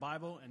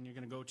Bible and you're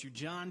going to go to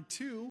John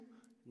 2.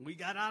 We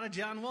got out of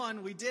John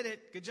 1. We did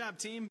it. Good job,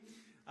 team.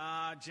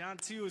 John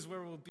 2 is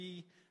where we'll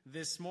be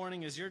this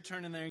morning. As you're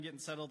turning there and getting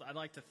settled, I'd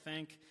like to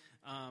thank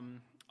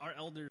our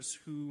elders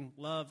who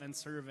love and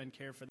serve and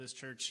care for this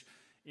church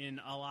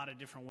in a lot of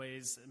different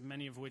ways,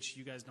 many of which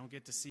you guys don't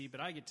get to see, but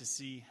I get to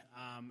see.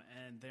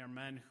 And they are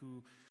men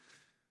who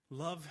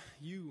love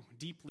you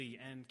deeply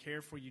and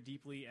care for you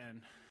deeply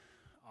and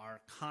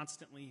are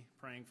constantly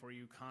praying for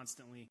you,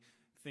 constantly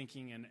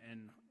thinking and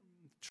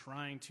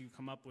trying to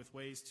come up with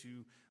ways to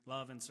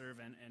love and serve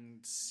and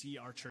see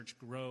our church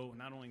grow,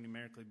 not only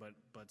numerically,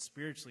 but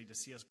spiritually, to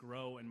see us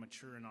grow and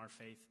mature in our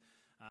faith.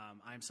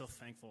 I am so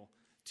thankful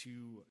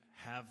to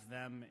have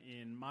them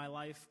in my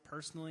life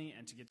personally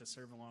and to get to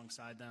serve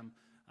alongside them.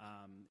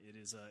 It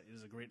is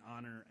a great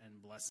honor and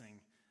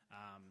blessing.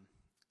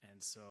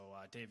 And so,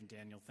 Dave and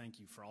Daniel, thank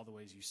you for all the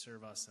ways you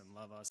serve us and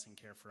love us and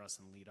care for us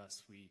and lead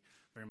us. We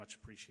very much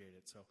appreciate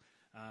it. So,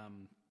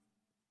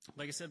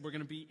 like I said, we're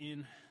going to be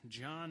in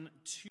John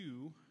 2,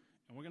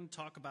 and we're going to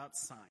talk about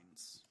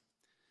signs.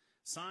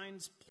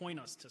 Signs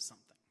point us to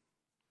something.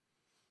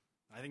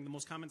 I think the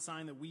most common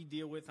sign that we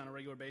deal with on a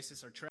regular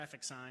basis are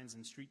traffic signs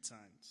and street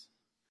signs.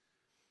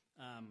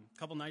 A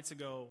couple nights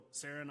ago,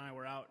 Sarah and I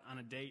were out on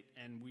a date,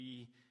 and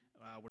we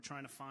were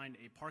trying to find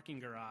a parking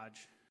garage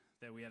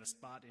that we had a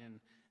spot in,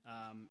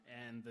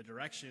 and the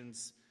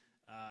directions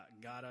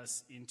got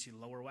us into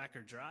Lower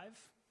Wacker Drive.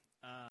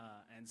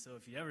 And so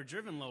if you've ever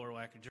driven Lower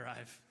Wacker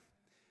Drive,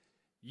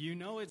 you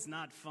know it's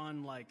not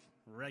fun like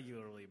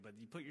regularly, but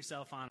you put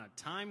yourself on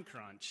a time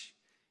crunch,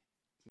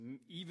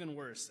 even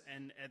worse.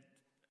 And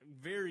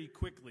very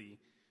quickly,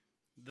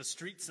 the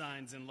street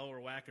signs in Lower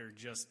Wacker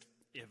just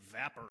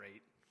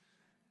evaporate.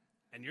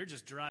 And you're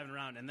just driving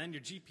around, and then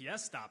your GPS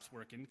stops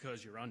working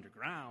because you're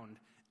underground,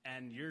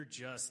 and you're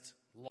just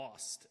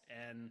lost.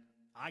 And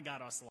I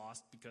got us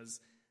lost because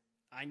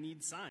I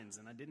need signs,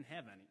 and I didn't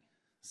have any.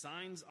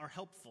 Signs are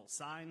helpful.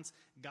 Signs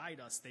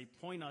guide us. They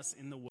point us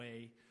in the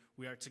way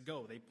we are to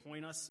go. They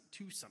point us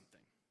to something.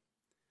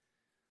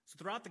 So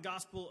throughout the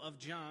Gospel of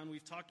John,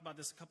 we've talked about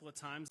this a couple of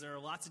times. There are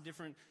lots of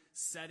different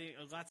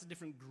lots of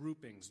different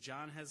groupings.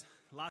 John has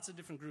lots of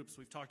different groups.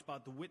 We've talked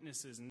about the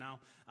witnesses, and now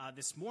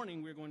this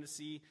morning we're going to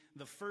see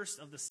the first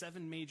of the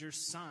 7 major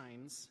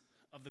signs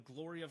of the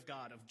glory of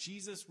God, of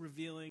Jesus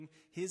revealing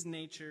his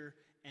nature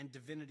and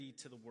divinity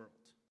to the world.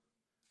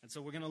 And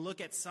so we're going to look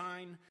at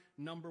sign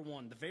number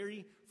 1, the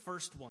very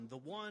first one, the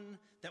one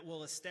that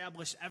will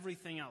establish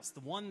everything else, the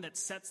one that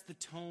sets the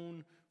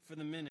tone for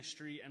the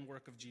ministry and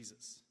work of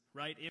Jesus,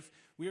 right? If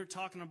we were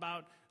talking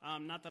about,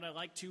 not that I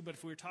like to, but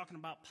if we were talking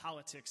about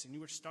politics and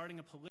you were starting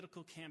a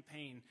political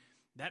campaign,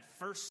 that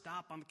first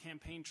stop on the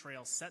campaign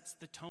trail sets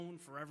the tone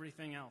for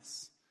everything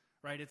else,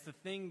 right? It's the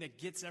thing that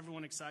gets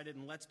everyone excited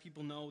and lets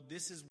people know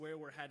this is where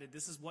we're headed,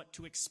 this is what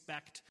to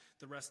expect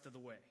the rest of the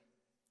way.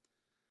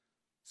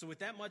 So with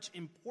that much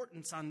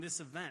importance on this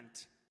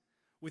event,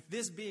 with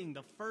this being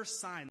the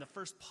first sign, the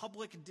first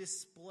public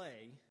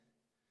display,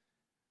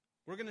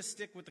 we're going to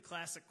stick with the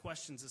classic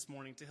questions this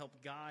morning to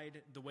help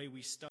guide the way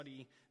we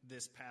study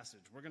this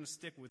passage. We're going to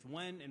stick with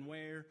when and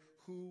where,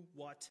 who,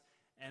 what,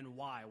 and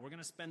why. We're going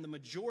to spend the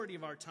majority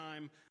of our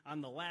time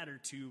on the latter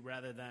 2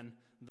 rather than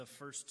the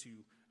first 2,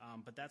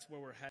 but that's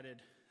where we're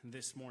headed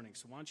this morning.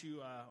 So why don't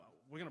you,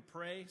 we're going to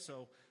pray,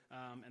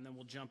 and then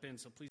we'll jump in.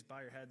 So please bow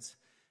your heads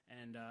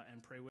and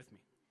pray with me.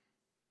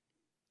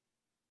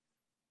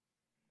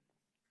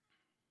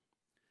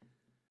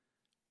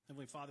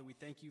 Heavenly Father, we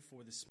thank you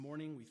for this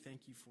morning. We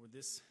thank you for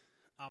this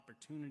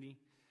opportunity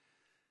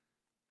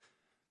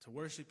to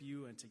worship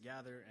you and to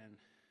gather and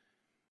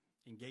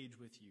engage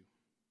with you.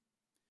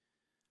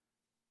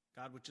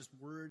 God, with just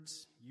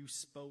words you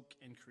spoke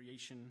and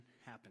creation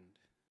happened.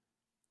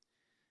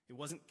 It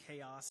wasn't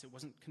chaos, it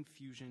wasn't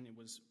confusion, it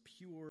was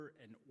pure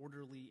and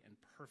orderly and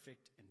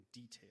perfect and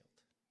detailed.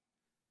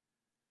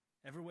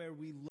 Everywhere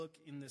we look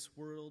in this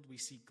world, we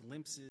see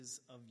glimpses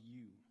of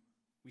you.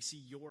 We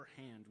see your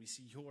hand, we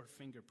see your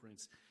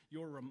fingerprints,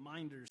 your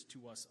reminders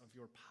to us of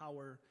your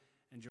power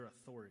and your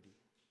authority.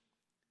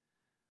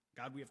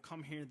 God, we have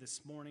come here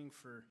this morning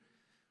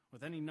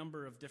with any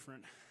number of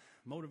different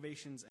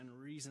motivations and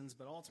reasons,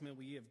 but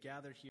ultimately we have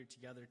gathered here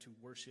together to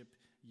worship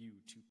you,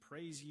 to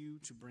praise you,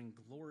 to bring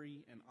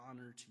glory and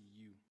honor to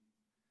you.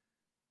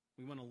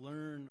 We want to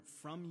learn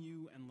from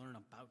you and learn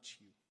about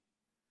you.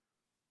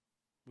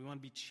 We want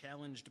to be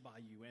challenged by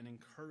you and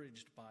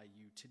encouraged by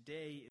you.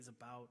 Today is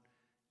about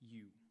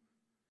you.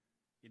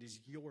 It is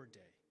your day.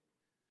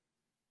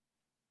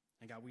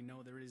 And God, we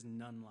know there is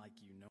none like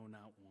you, no,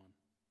 not one.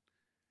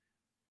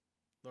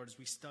 Lord, as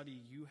we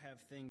study, you have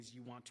things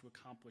you want to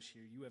accomplish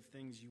here. You have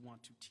things you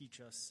want to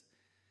teach us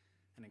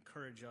and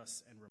encourage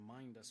us and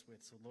remind us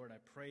with. So, Lord, I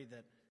pray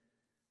that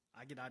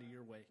I get out of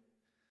your way.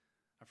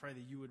 I pray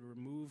that you would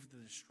remove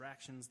the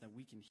distractions, that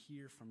we can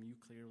hear from you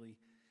clearly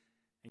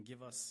and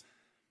give us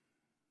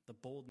the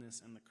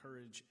boldness and the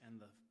courage and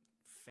the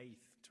faith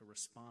to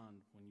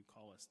respond when you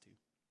call us to.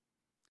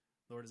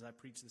 Lord, as I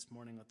preach this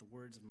morning, let the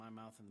words of my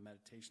mouth and the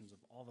meditations of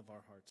all of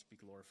our hearts be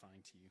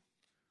glorifying to you.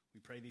 We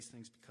pray these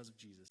things because of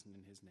Jesus and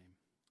in his name.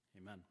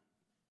 Amen.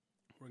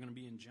 We're going to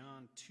be in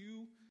John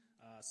 2,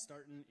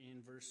 starting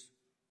in verse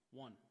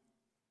 1.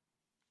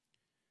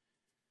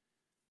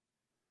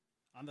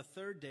 On the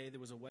third day, there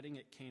was a wedding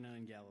at Cana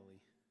in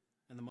Galilee,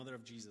 and the mother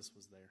of Jesus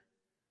was there.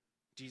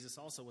 Jesus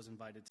also was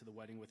invited to the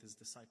wedding with his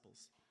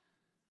disciples.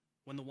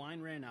 When the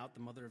wine ran out, the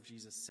mother of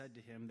Jesus said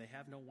to him, "They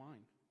have no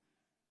wine."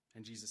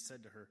 And Jesus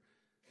said to her,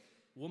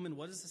 "Woman,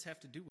 what does this have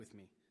to do with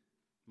me?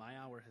 My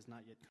hour has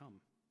not yet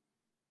come."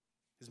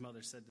 His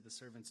mother said to the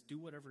servants, "Do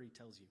whatever he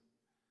tells you."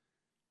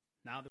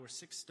 Now there were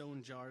 6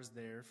 stone jars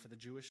there for the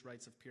Jewish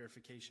rites of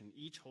purification,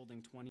 each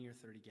holding 20 or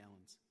 30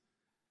 gallons.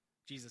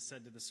 Jesus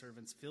said to the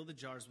servants, "Fill the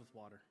jars with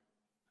water,"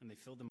 and they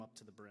filled them up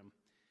to the brim.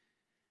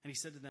 And he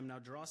said to them, "Now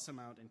draw some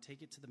out and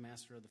take it to the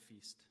master of the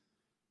feast."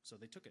 So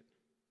they took it.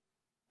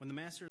 When the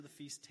master of the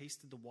feast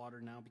tasted the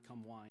water now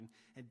become wine,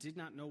 and did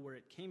not know where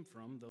it came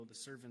from, though the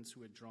servants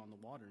who had drawn the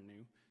water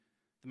knew,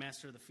 the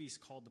master of the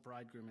feast called the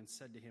bridegroom and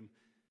said to him,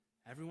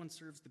 "Everyone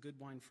serves the good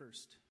wine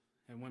first,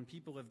 and when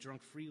people have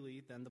drunk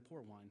freely, then the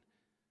poor wine.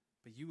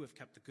 But you have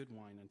kept the good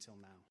wine until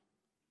now."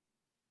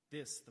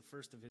 This, the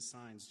first of his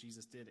signs,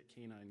 Jesus did at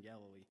Cana in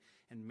Galilee,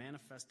 and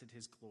manifested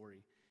his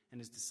glory,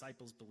 and his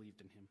disciples believed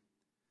in him.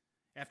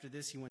 After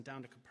this, he went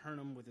down to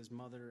Capernaum with his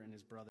mother and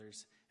his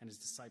brothers and his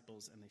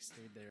disciples, and they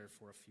stayed there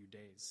for a few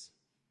days.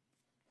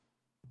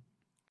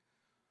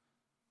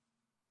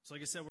 So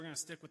like I said, we're going to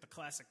stick with the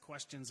classic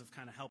questions of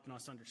kind of helping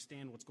us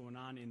understand what's going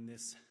on in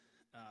this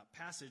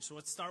passage. So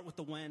let's start with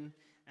the when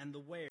and the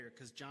where,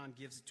 because John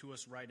gives it to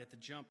us right at the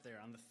jump there.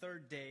 On the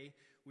third day,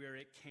 we are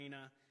at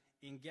Cana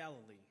in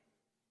Galilee.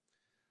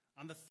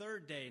 On the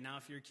third day, now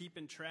if you're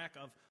keeping track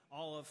of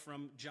all of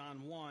from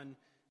John 1,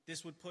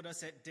 this would put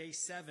us at day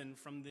 7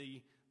 from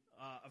the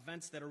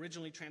events that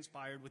originally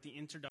transpired with the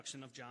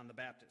introduction of John the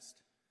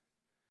Baptist.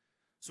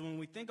 So when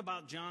we think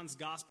about John's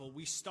gospel,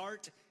 we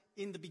start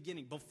in the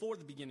beginning, before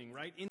the beginning,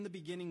 right? In the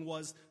beginning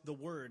was the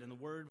Word, and the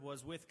Word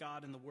was with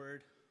God, and the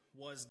Word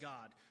was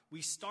God.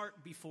 We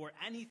start before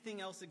anything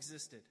else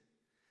existed.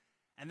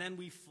 And then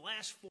we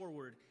flash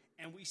forward,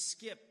 and we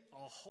skip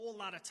a whole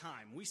lot of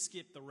time. We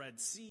skip the Red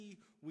Sea,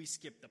 we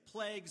skip the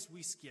plagues,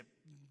 we skip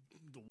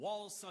the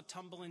walls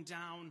tumbling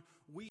down,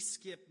 we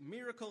skip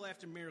miracle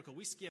after miracle,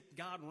 we skip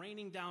God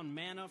raining down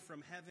manna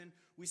from heaven,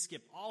 we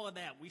skip all of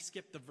that, we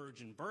skip the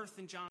virgin birth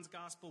in John's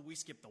gospel, we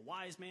skip the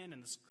wise man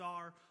and the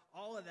scar,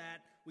 all of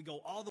that, we go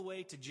all the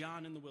way to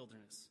John in the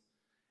wilderness.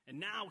 And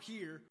now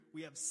here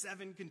we have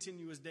 7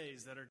 continuous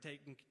days that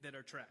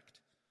are tracked.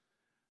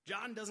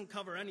 John doesn't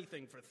cover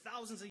anything for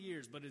thousands of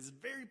years, but it is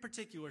very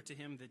particular to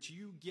him that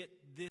you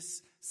get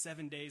this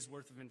 7 days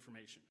worth of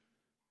information.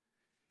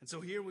 And so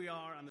here we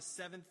are on the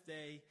 7th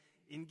day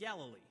in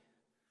Galilee.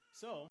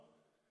 So,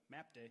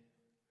 map day.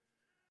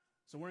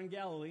 So we're in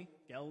Galilee.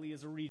 Galilee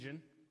is a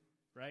region,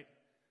 right?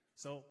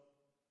 So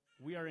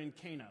we are in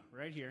Cana,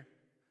 right here.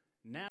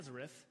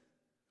 Nazareth,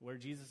 where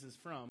Jesus is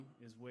from,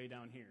 is way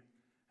down here.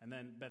 And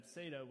then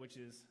Bethsaida, which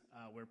is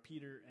where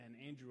Peter and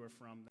Andrew are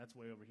from, that's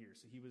way over here.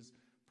 So he was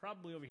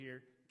probably over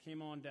here,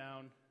 came on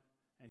down,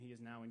 and he is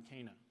now in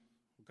Cana,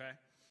 okay?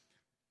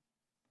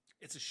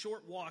 It's a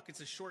short walk,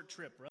 it's a short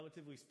trip,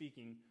 relatively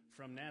speaking,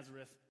 from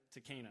Nazareth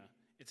to Cana.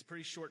 It's a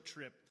pretty short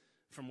trip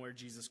from where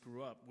Jesus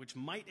grew up, which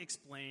might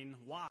explain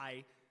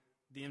why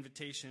the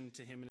invitation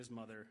to him and his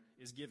mother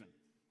is given.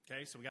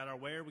 Okay, so we got our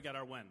where, we got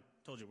our when.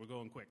 Told you, we're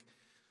going quick.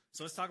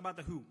 So let's talk about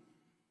the who.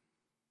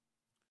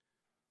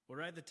 Well,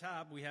 right at the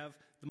top, we have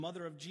the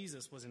mother of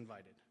Jesus was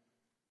invited,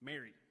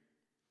 Mary.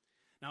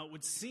 Now, it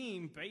would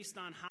seem, based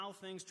on how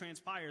things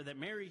transpire, that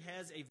Mary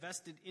has a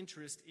vested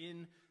interest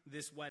in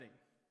this wedding.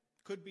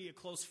 Could be a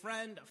close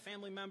friend, a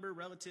family member,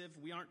 relative,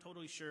 we aren't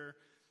totally sure.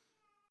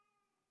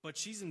 But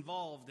she's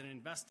involved and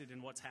invested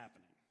in what's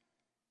happening.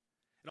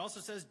 It also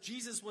says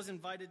Jesus was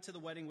invited to the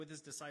wedding with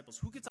his disciples.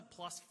 Who gets a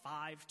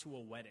 +5 to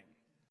a wedding?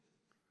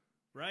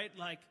 Right?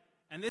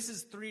 And this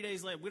is 3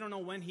 days late. We don't know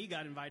when he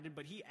got invited,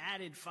 but he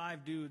added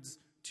 5 dudes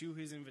to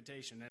his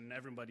invitation, and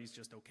everybody's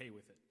just okay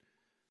with it.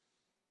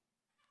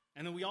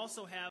 And then we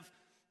also have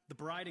the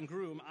bride and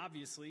groom,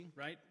 obviously,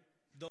 right?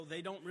 Though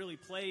they don't really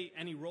play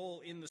any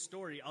role in the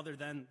story other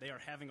than they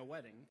are having a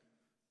wedding.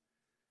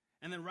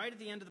 And then right at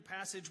the end of the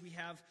passage, we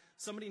have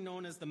somebody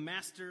known as the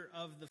master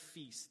of the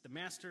feast. The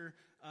master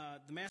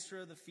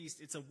of the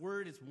feast, it's a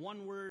word, it's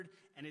one word,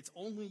 and it's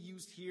only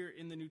used here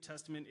in the New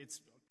Testament.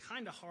 It's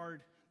kind of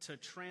hard to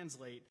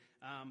translate,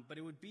 but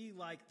it would be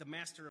like the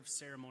master of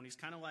ceremonies,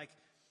 kind of like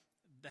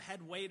the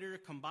head waiter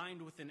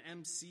combined with an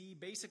MC.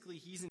 Basically,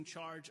 he's in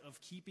charge of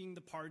keeping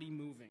the party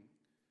moving.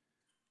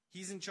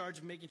 He's in charge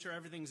of making sure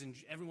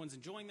everyone's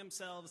enjoying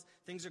themselves,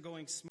 things are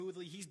going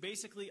smoothly. He's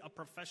basically a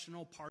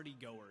professional party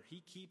goer.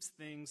 He keeps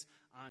things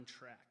on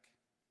track.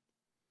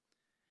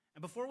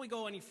 And before we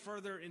go any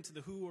further into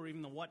the who or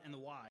even the what and the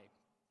why,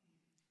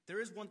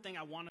 there is one thing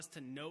I want us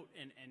to note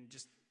and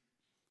just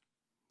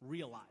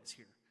realize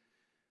here.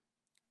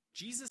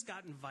 Jesus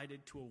got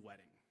invited to a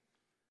wedding.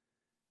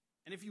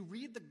 And if you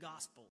read the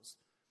Gospels,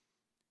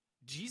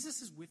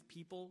 Jesus is with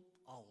people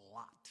a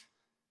lot.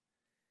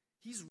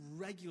 He's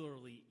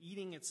regularly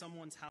eating at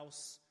someone's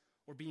house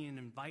or being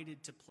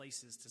invited to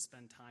places to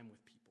spend time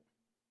with people.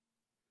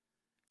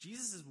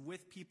 Jesus is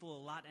with people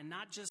a lot, and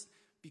not just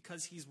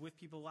because he's with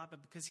people a lot,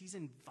 but because he's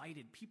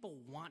invited. People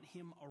want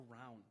him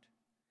around.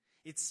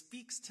 It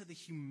speaks to the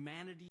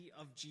humanity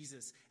of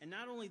Jesus, and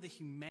not only the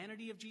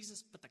humanity of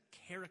Jesus, but the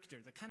character,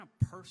 the kind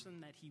of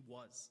person that he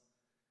was.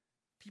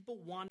 People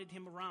wanted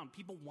him around.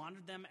 People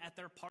wanted them at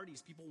their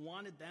parties. People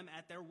wanted them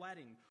at their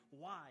wedding.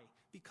 Why?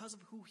 Because of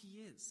who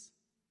he is.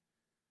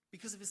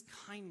 Because of his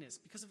kindness,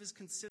 because of his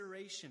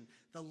consideration,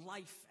 the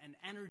life and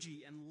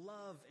energy and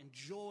love and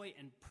joy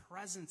and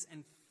presence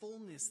and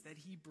fullness that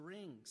he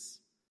brings.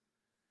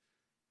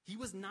 He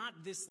was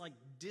not this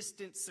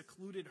distant,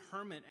 secluded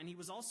hermit, and he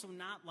was also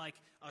not like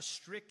a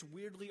strict,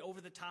 weirdly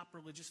over-the-top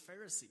religious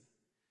Pharisee.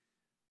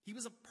 He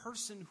was a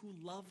person who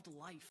loved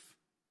life.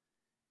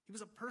 He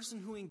was a person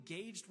who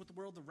engaged with the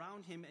world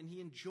around him, and he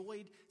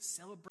enjoyed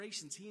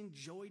celebrations. He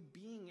enjoyed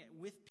being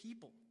with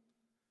people.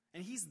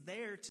 And he's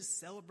there to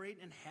celebrate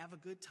and have a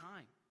good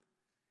time.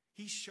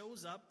 He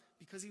shows up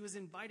because he was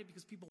invited,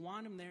 because people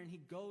want him there, and he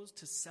goes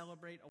to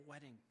celebrate a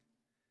wedding.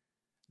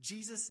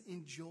 Jesus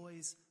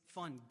enjoys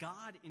fun.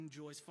 God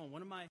enjoys fun.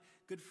 One of my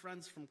good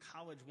friends from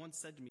college once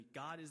said to me,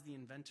 God is the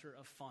inventor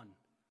of fun.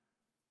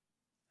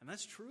 And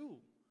that's true.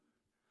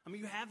 I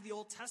mean, you have the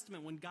Old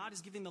Testament when God is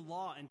giving the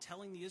law and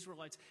telling the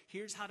Israelites,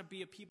 here's how to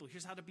be a people.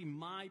 Here's how to be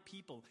my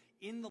people.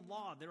 In the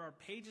law, there are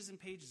pages and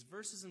pages,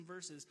 verses and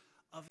verses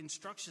of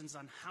instructions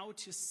on how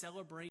to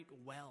celebrate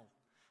well,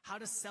 how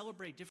to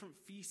celebrate different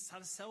feasts, how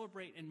to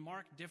celebrate and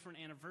mark different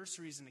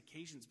anniversaries and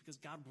occasions, because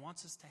God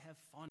wants us to have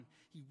fun.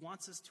 He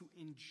wants us to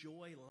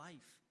enjoy life.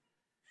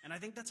 And I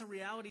think that's a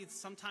reality that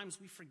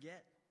sometimes we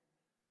forget.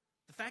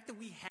 The fact that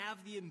we have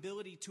the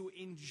ability to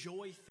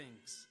enjoy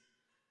things,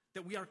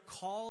 that we are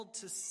called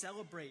to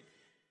celebrate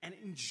and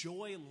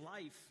enjoy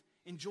life,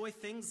 enjoy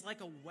things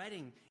like a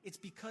wedding, it's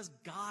because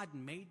God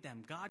made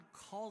them. God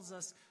calls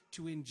us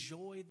to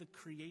enjoy the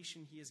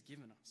creation he has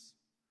given us.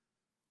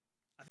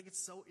 I think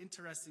it's so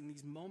interesting,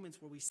 these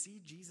moments where we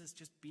see Jesus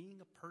just being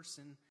a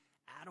person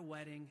at a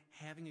wedding,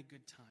 having a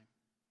good time.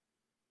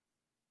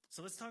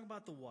 So let's talk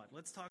about the what.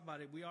 Let's talk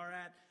about it. We are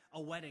at a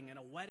wedding, and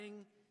a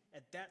wedding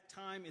at that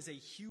time is a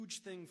huge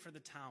thing for the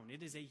town.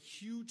 It is a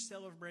huge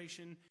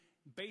celebration.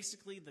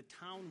 Basically, the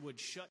town would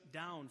shut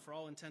down for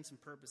all intents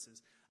and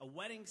purposes. A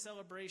wedding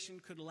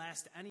celebration could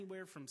last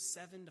anywhere from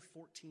 7 to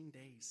 14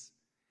 days.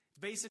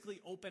 Basically,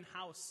 open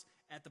house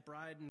at the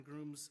bride and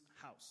groom's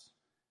house.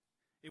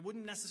 It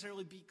wouldn't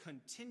necessarily be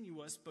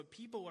continuous, but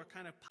people are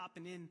kind of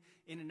popping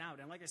in and out.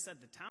 And like I said,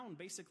 the town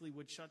basically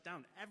would shut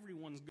down.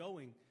 Everyone's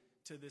going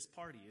to this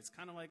party. It's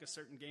kind of like a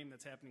certain game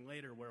that's happening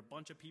later where a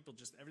bunch of people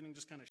everything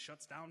just kind of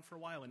shuts down for a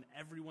while and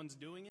everyone's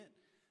doing it.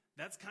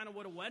 That's kind of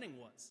what a wedding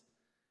was.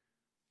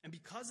 And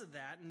because of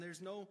that, and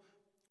there's no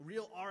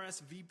real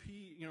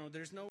RSVP,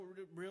 there's no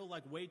real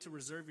way to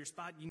reserve your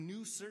spot. You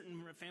knew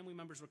certain family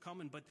members were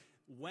coming, but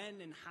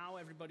when and how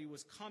everybody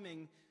was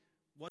coming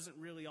wasn't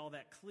really all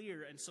that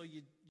clear. And so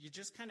you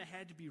just kind of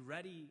had to be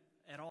ready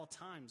at all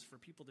times for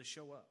people to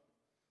show up.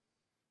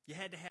 You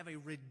had to have a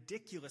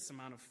ridiculous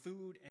amount of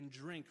food and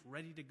drink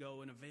ready to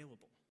go and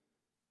available.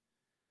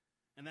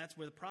 And that's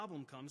where the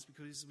problem comes,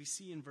 because we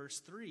see in verse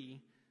 3,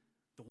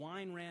 the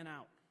wine ran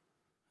out.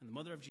 And the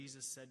mother of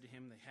Jesus said to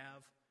him, they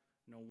have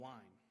no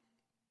wine.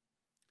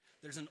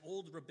 There's an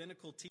old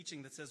rabbinical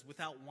teaching that says,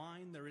 without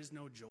wine, there is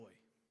no joy.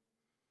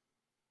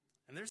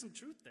 And there's some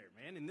truth there,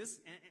 man.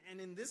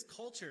 In this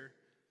culture,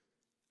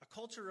 a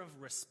culture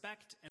of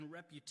respect and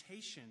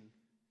reputation,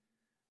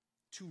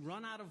 to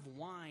run out of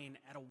wine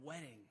at a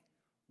wedding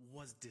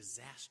was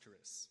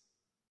disastrous.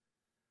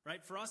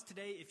 Right? For us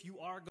today, if you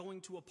are going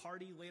to a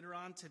party later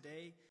on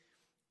today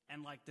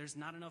and there's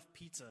not enough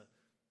pizza,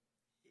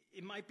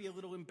 it might be a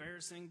little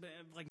embarrassing, but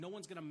no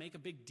one's going to make a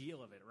big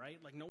deal of it, right?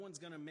 No one's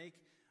going to make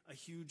a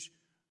huge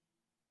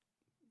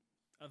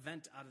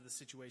event out of the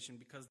situation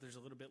because there's a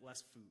little bit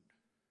less food.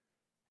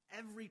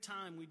 Every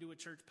time we do a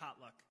church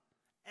potluck,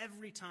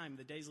 every time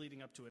the days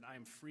leading up to it, I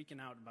am freaking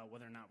out about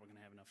whether or not we're going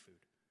to have enough food.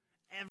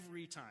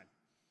 Every time.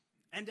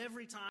 And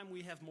every time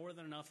we have more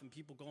than enough and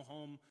people go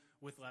home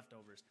with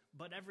leftovers.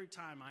 But every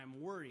time I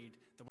am worried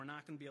that we're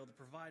not going to be able to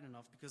provide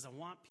enough because I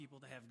want people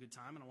to have a good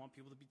time and I want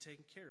people to be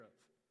taken care of.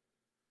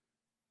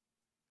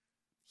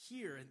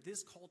 Here in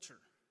this culture,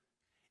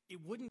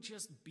 it wouldn't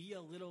just be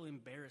a little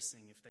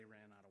embarrassing if they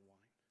ran out of wine.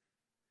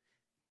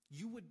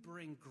 You would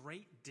bring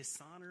great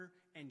dishonor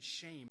and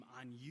shame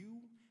on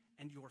you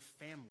and your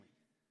family.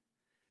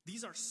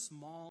 These are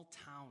small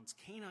towns.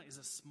 Cana is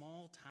a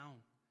small town.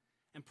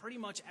 And pretty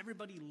much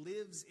everybody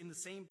lives in the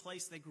same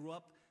place they grew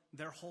up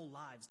their whole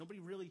lives. Nobody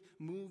really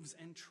moves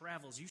and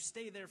travels. You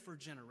stay there for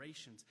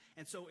generations.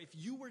 And so if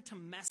you were to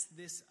mess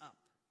this up,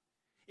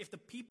 if the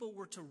people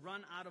were to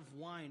run out of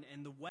wine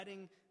and the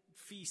wedding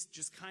feast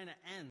just kind of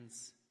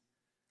ends,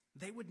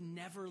 they would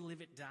never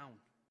live it down.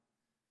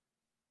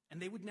 And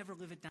they would never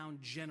live it down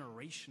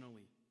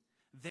generationally.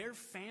 Their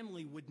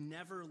family would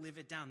never live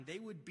it down. They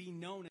would be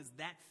known as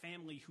that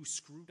family who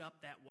screwed up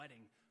that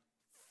wedding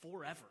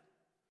forever.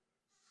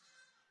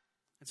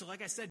 And so,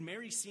 like I said,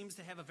 Mary seems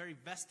to have a very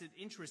vested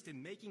interest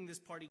in making this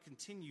party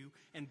continue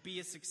and be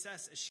a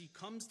success as she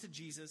comes to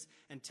Jesus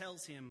and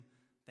tells him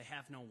they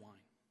have no wine.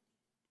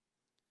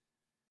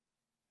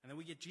 And then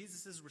we get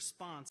Jesus'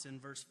 response in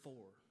verse 4.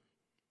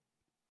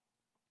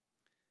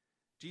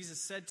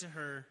 Jesus said to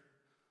her,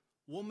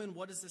 "Woman,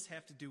 what does this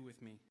have to do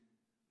with me?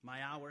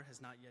 My hour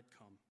has not yet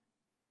come."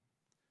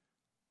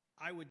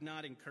 I would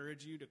not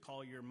encourage you to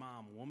call your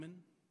mom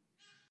woman.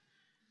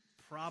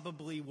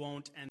 Probably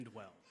won't end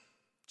well.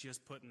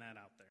 Just putting that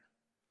out there.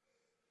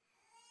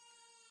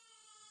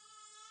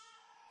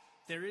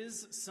 There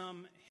is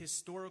some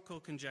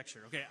historical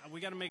conjecture. Okay, we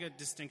got to make a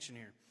distinction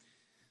here.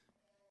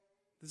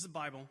 This is the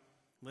Bible,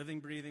 living,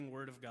 breathing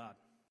Word of God.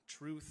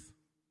 Truth,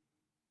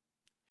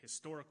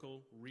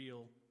 historical,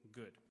 real,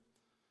 good.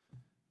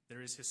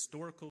 There is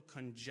historical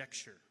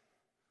conjecture,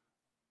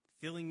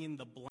 filling in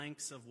the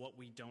blanks of what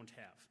we don't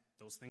have.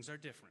 Those things are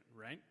different,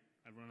 right?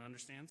 Everyone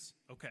understands?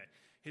 Okay.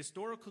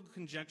 Historical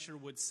conjecture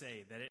would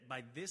say that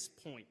by this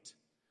point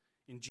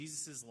in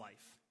Jesus'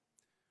 life,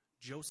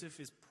 Joseph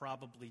is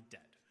probably dead.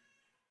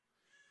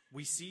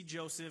 We see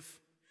Joseph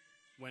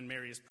when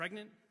Mary is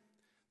pregnant.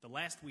 The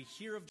last we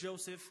hear of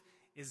Joseph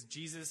is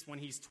Jesus when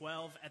he's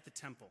 12 at the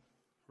temple,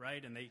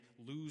 right? And they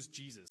lose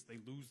Jesus. They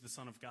lose the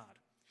Son of God.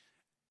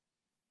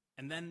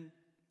 And then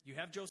you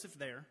have Joseph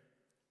there,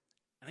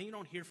 and then you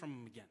don't hear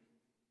from him again.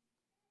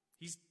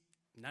 He's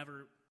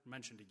never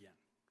mentioned again.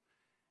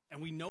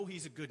 And we know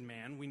he's a good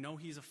man. We know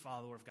he's a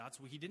follower of God,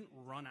 so he didn't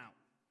run out.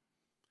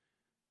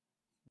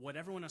 What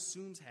everyone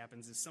assumes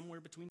happens is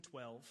somewhere between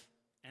 12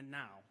 and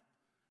now,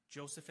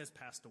 Joseph has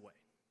passed away.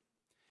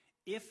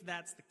 If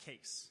that's the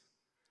case,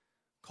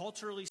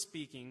 culturally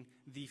speaking,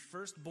 the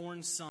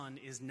firstborn son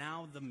is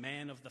now the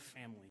man of the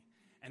family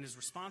and is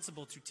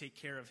responsible to take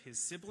care of his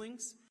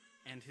siblings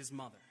and his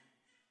mother.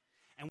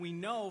 And we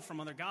know from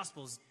other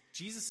Gospels,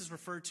 Jesus is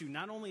referred to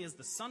not only as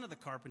the son of the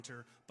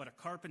carpenter, but a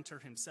carpenter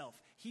himself.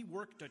 He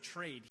worked a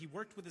trade. He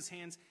worked with his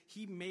hands.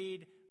 He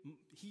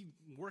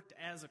worked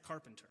as a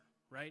carpenter,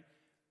 right?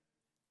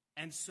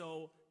 And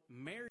so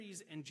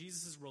Mary's and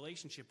Jesus'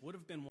 relationship would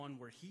have been one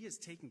where he is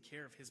taking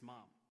care of his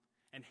mom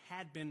and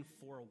had been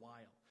for a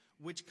while,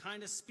 which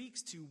kind of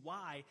speaks to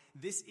why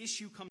this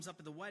issue comes up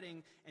at the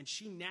wedding, and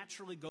she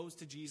naturally goes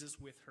to Jesus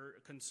with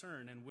her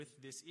concern and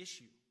with this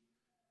issue.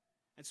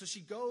 And so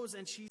she goes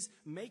and she's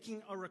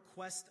making a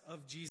request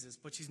of Jesus,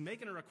 but she's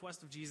making a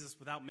request of Jesus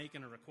without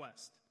making a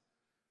request,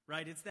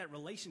 right? It's that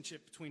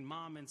relationship between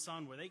mom and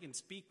son where they can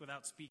speak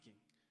without speaking.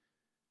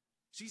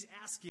 She's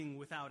asking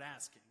without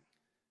asking.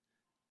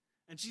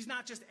 And she's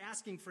not just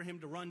asking for him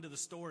to run to the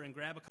store and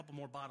grab a couple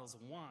more bottles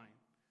of wine.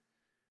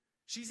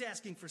 She's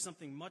asking for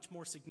something much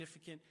more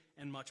significant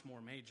and much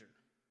more major.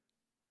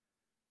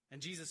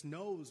 And Jesus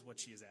knows what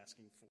she is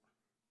asking for.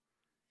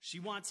 She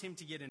wants him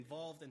to get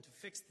involved and to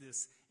fix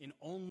this in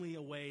only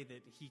a way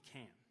that he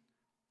can.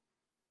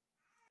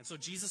 And so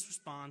Jesus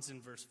responds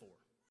in verse 4.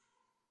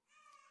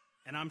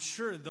 And I'm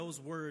sure those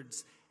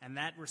words and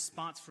that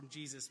response from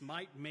Jesus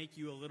might make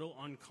you a little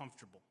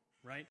uncomfortable,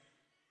 right?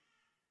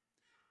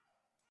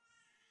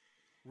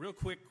 Real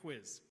quick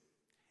quiz.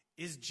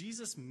 Is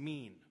Jesus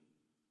mean?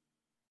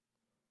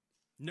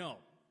 No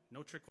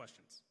trick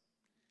questions.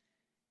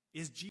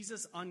 Is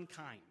Jesus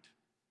unkind?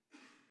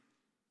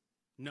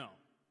 No.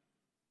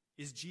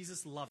 Is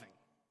Jesus loving?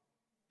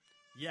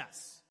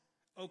 Yes.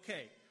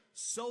 Okay,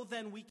 so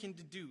then we can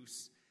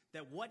deduce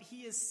that what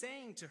he is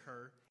saying to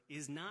her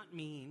is not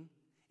mean,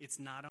 it's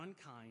not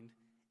unkind,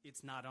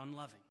 it's not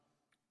unloving.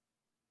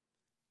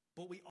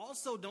 But we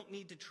also don't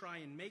need to try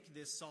and make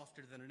this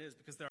softer than it is,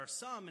 because there are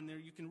some, and there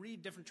you can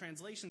read different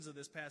translations of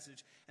this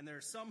passage, and there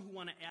are some who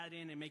want to add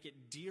in and make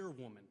it dear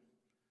woman.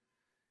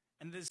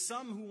 And there's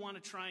some who want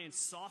to try and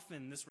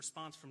soften this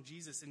response from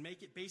Jesus and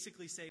make it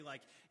basically say like,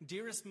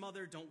 dearest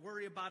mother, don't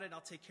worry about it. I'll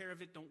take care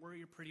of it. Don't worry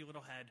your pretty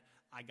little head.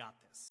 I got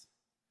this.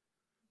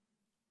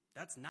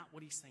 That's not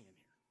what he's saying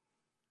here.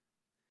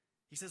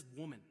 He says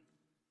woman.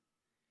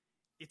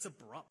 It's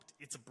abrupt.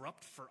 It's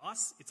abrupt for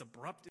us. It's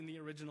abrupt in the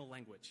original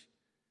language.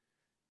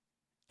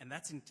 And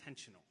that's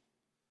intentional.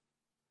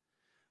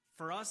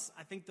 For us,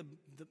 I think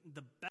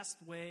the best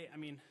way,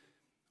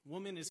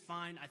 woman is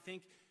fine. I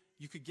think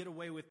you could get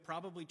away with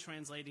probably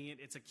translating it.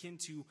 It's akin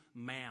to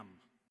ma'am.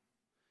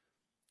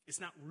 It's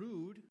not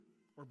rude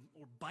or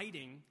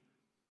biting,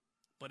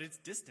 but it's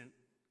distant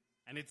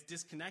and it's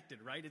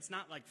disconnected, right? It's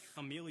not like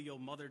familial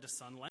mother to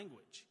son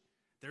language.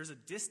 There's a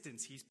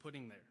distance he's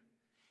putting there.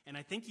 And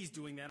I think he's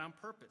doing that on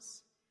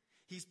purpose.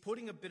 He's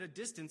putting a bit of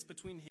distance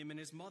between him and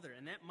his mother.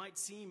 And that might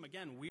seem,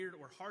 again, weird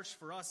or harsh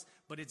for us,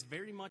 but it's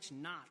very much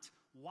not.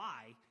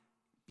 Why?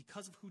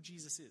 Because of who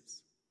Jesus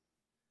is.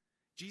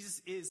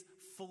 Jesus is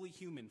fully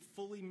human,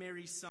 fully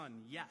Mary's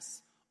son,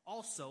 yes.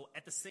 Also,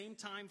 at the same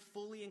time,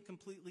 fully and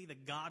completely the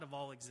God of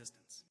all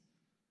existence.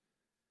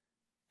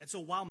 And so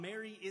while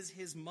Mary is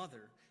his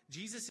mother,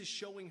 Jesus is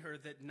showing her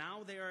that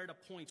now they are at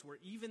a point where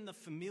even the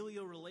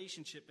familial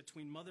relationship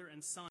between mother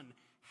and son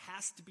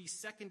has to be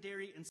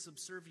secondary and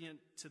subservient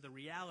to the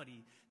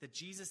reality that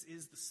Jesus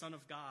is the Son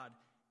of God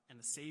and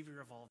the Savior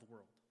of all the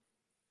world.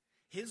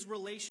 His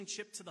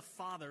relationship to the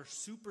Father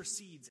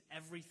supersedes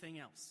everything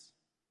else.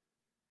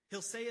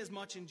 He'll say as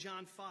much in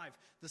John 5.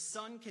 The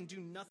Son can do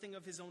nothing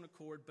of his own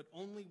accord, but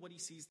only what he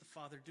sees the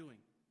Father doing.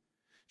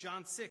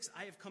 John 6,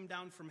 I have come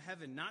down from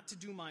heaven, not to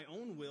do my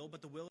own will,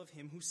 but the will of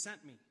him who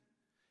sent me.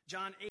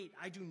 John 8,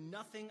 I do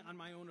nothing on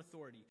my own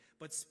authority,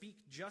 but speak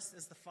just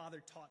as the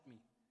Father taught me.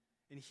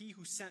 And he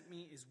who sent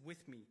me is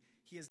with me.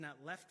 He has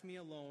not left me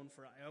alone,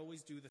 for I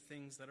always do the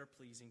things that are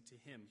pleasing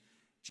to him.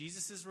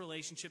 Jesus'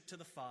 relationship to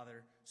the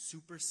Father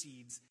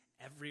supersedes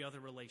every other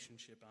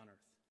relationship on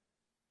earth.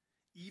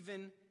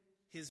 Even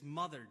his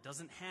mother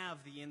doesn't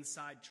have the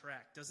inside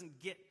track, doesn't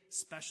get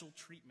special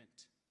treatment.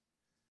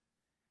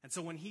 And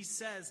so when he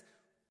says,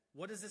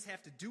 what does this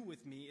have to do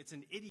with me? It's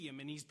an idiom,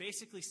 and he's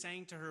basically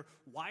saying to her,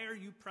 why are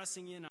you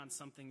pressing in on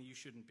something you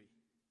shouldn't be?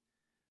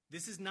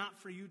 This is not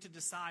for you to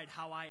decide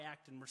how I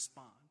act and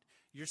respond.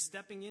 You're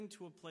stepping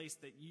into a place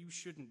that you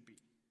shouldn't be.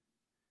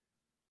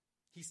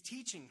 He's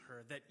teaching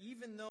her that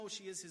even though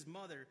she is his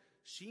mother,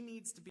 she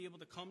needs to be able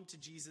to come to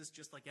Jesus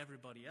just like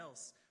everybody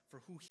else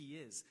for who he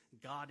is,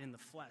 God in the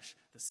flesh,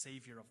 the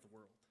Savior of the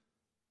world.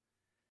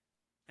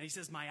 And he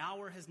says, my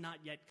hour has not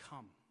yet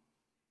come.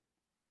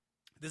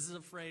 This is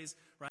a phrase,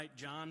 right?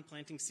 John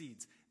planting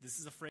seeds. This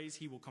is a phrase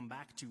he will come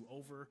back to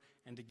over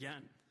and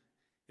again.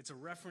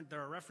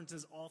 There are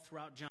references all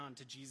throughout John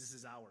to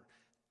Jesus' hour.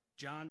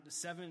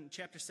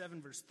 Chapter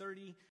 7, verse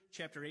 30,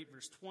 chapter 8,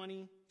 verse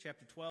 20,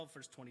 chapter 12,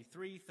 verse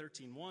 23,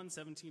 13:1,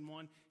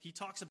 17:1. He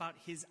talks about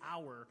his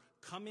hour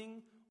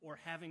coming or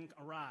having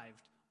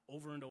arrived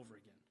over and over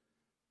again.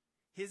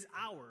 His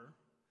hour,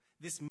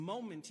 this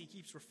moment he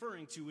keeps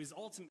referring to, is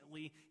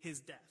ultimately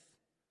his death.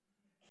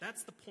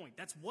 That's the point.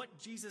 That's what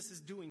Jesus is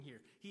doing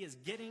here. He is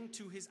getting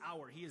to his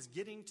hour. He is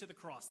getting to the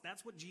cross.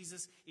 That's what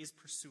Jesus is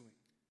pursuing.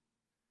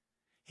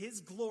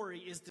 His glory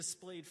is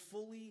displayed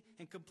fully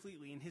and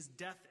completely in his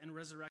death and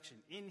resurrection,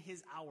 in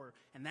his hour,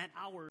 and that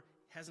hour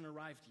hasn't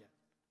arrived yet.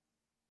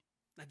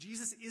 Now,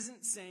 Jesus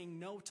isn't saying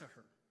no to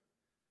her.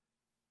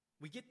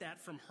 We get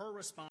that from her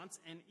response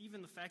and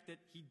even the fact that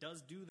he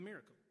does do the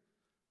miracle.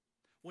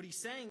 What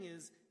he's saying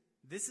is,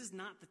 this is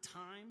not the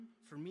time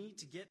for me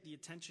to get the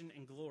attention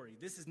and glory.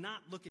 This is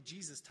not look at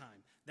Jesus'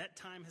 time. That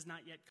time has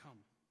not yet come.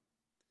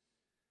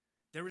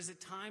 There is a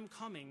time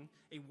coming,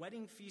 a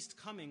wedding feast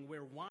coming,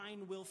 where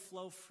wine will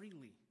flow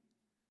freely.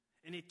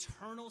 An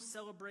eternal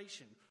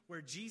celebration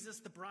where Jesus,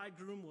 the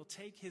bridegroom, will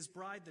take his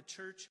bride, the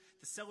church.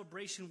 The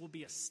celebration will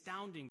be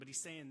astounding, but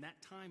he's saying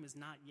that time is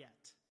not yet.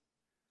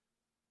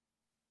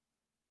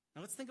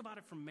 Now let's think about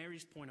it from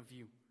Mary's point of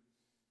view.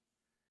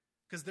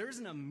 Because there's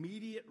an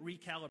immediate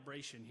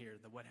recalibration here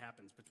that what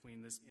happens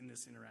in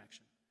this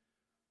interaction.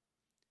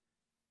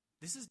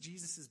 This is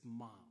Jesus'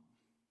 mom.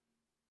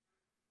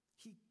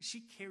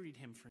 She carried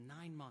him for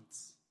 9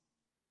 months.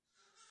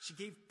 She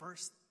gave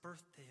birth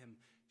to him.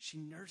 She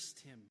nursed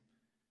him.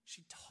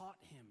 She taught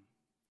him.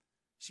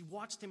 She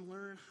watched him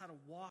learn how to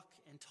walk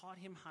and taught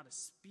him how to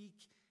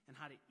speak and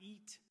how to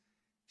eat.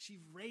 She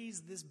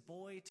raised this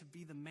boy to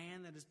be the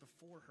man that is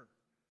before her.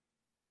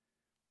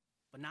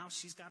 But now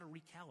she's got to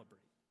recalibrate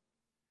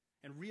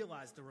and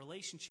realize the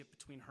relationship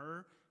between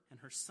her and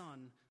her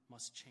son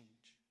must change.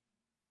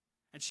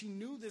 And she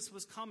knew this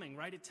was coming,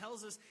 right? It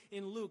tells us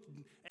in Luke,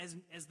 as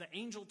the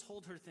angel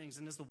told her things,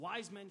 and as the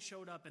wise men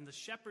showed up, and the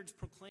shepherds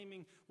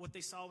proclaiming what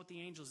they saw with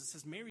the angels, it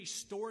says Mary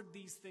stored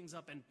these things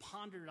up and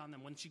pondered on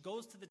them. When she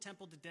goes to the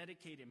temple to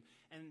dedicate him,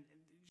 and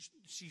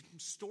she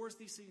stores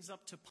these things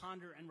up to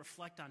ponder and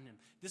reflect on him.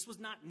 This was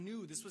not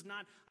new. This was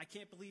not, I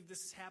can't believe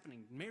this is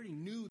happening. Mary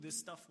knew this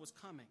stuff was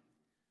coming.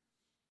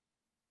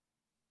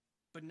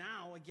 But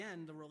now,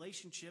 again, the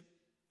relationship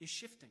is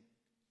shifting.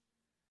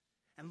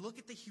 And look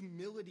at the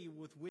humility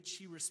with which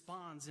he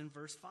responds in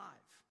verse 5.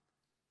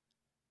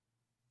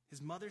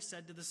 His mother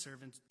said to the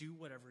servants, do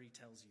whatever he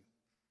tells you.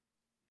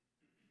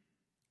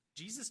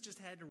 Jesus just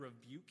had to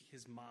rebuke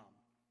his mom.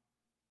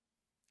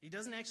 He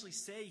doesn't actually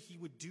say he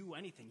would do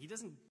anything. He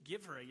doesn't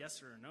give her a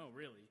yes or a no,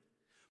 really.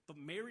 But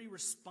Mary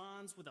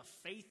responds with a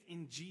faith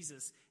in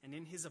Jesus and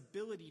in his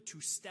ability to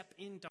step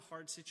into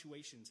hard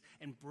situations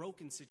and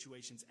broken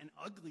situations and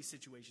ugly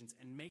situations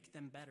and make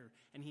them better.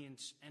 And he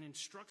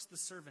instructs the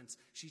servants.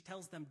 She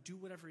tells them, do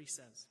whatever he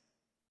says.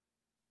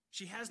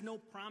 She has no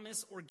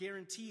promise or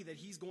guarantee that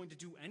he's going to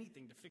do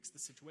anything to fix the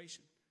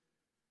situation.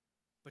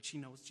 But she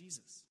knows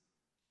Jesus.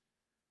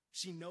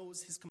 She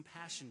knows his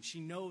compassion. She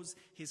knows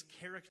his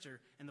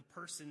character and the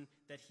person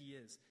that he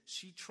is.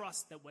 She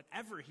trusts that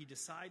whatever he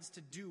decides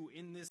to do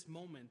in this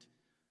moment,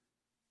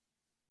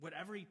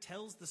 whatever he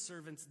tells the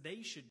servants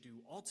they should do,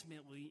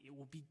 ultimately it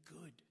will be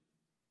good.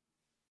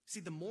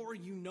 See, the more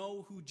you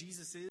know who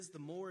Jesus is, the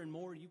more and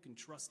more you can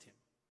trust him.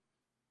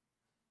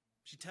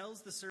 She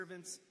tells the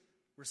servants,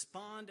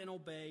 respond and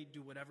obey,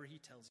 do whatever he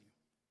tells you.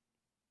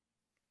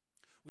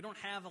 We don't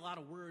have a lot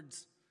of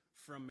words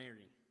from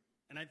Mary.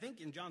 And I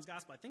think in John's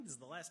gospel, I think this is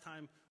the last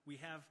time we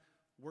have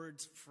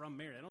words from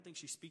Mary. I don't think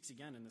she speaks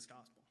again in this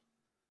gospel.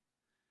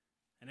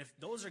 And if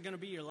those are going to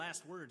be your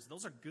last words,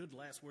 those are good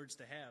last words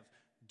to have.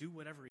 Do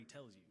whatever he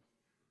tells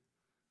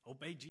you.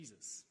 Obey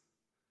Jesus.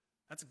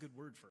 That's a good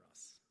word for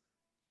us.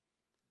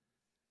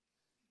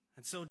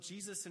 And so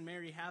Jesus and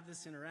Mary have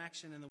this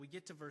interaction, and then we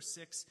get to verse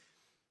 6,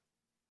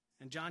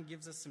 and John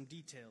gives us some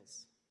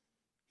details.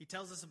 He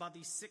tells us about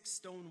these 6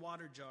 stone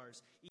water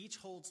jars. Each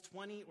holds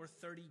 20 or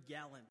 30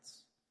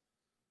 gallons.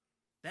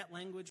 That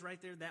language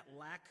right there, that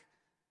lack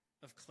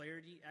of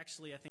clarity,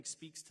 actually I think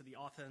speaks to the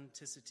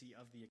authenticity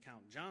of the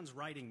account. John's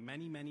writing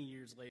many, many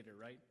years later,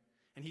 right?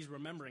 And he's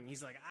remembering.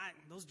 He's like,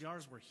 those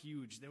jars were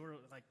huge. They were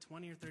like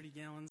 20 or 30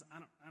 gallons. I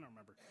don't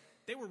remember.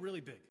 They were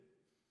really big.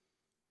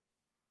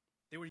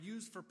 They were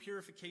used for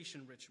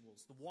purification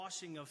rituals, the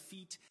washing of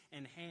feet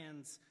and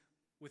hands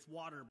with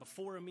water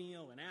before a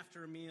meal and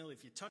after a meal.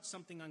 If you touched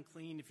something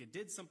unclean, if you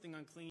did something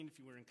unclean, if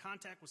you were in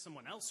contact with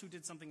someone else who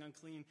did something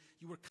unclean,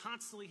 you were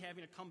constantly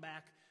having to come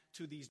back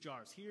to these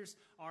jars. Here's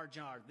our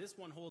jar. This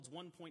one holds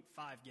 1.5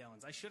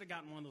 gallons. I should have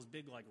gotten one of those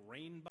big like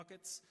rain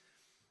buckets.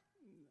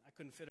 I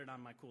couldn't fit it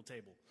on my cool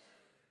table.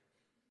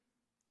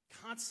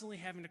 Constantly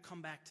having to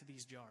come back to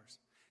these jars.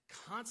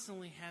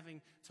 Constantly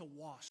having to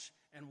wash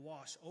and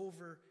wash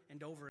over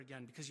and over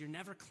again because you're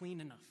never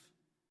clean enough.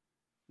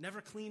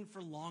 Never clean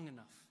for long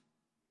enough.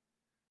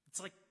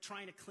 It's like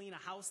trying to clean a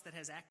house that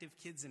has active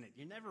kids in it.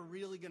 You're never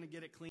really going to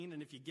get it clean,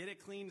 and if you get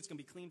it clean, it's going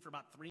to be clean for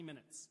about 3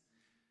 minutes.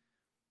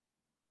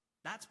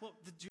 That's what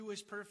the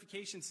Jewish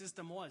purification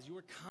system was. You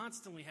were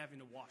constantly having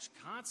to wash,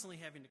 constantly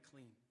having to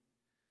clean.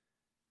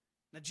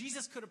 Now,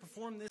 Jesus could have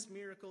performed this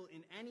miracle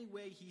in any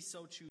way he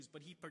so choose,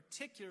 but he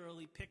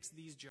particularly picks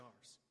these jars.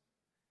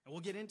 And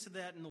we'll get into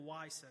that in the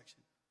why section.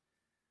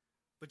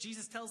 But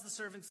Jesus tells the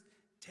servants,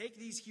 take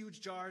these huge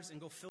jars and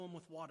go fill them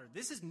with water.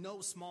 This is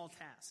no small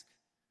task.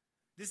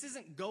 This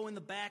isn't go in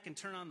the back and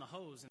turn on the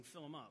hose and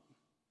fill them up.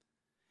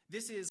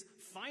 This is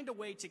find a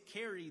way to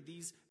carry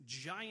these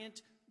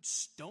giant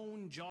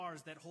stone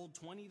jars that hold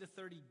 20 to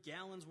 30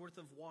 gallons worth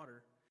of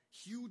water,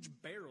 huge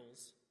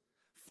barrels.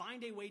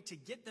 Find a way to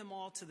get them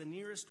all to the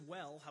nearest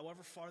well,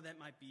 however far that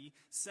might be.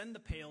 Send the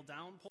pail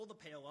down, pull the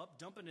pail up,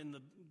 dump it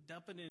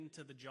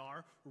into the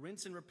jar,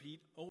 rinse and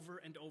repeat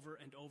over and over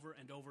and over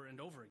and over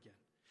and over again.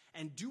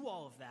 And do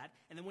all of that,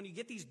 and then when you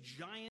get these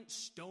giant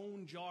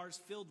stone jars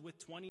filled with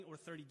 20 or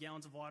 30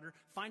 gallons of water,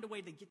 find a way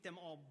to get them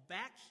all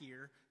back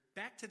here,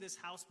 back to this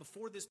house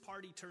before this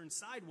party turns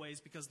sideways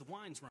because the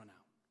wine's run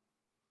out.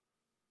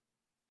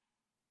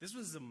 This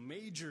was a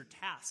major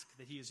task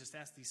that he has just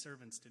asked these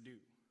servants to do.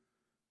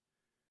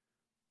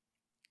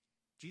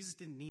 Jesus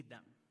didn't need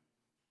them.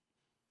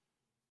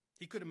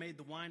 He could have made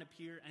the wine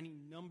appear any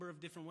number of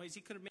different ways. He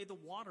could have made the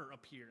water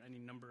appear any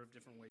number of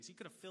different ways. He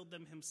could have filled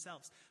them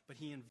himself. But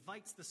he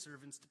invites the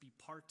servants to be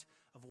part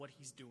of what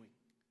he's doing.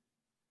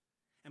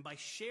 And by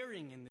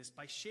sharing in this,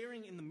 by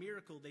sharing in the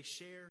miracle, they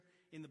share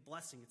in the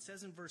blessing. It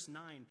says in verse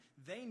 9,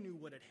 they knew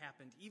what had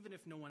happened, even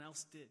if no one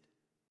else did.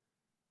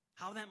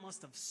 How that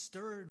must have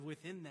stirred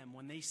within them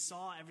when they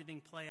saw everything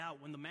play out,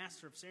 when the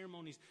master of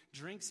ceremonies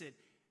drinks it,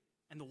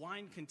 and the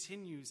wine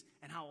continues,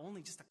 and how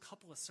only just a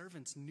couple of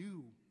servants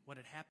knew what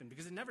had happened.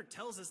 Because it never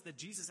tells us that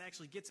Jesus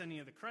actually gets any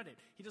of the credit.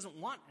 He doesn't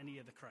want any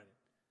of the credit.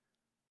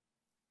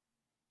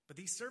 But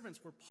these servants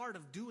were part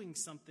of doing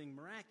something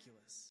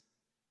miraculous.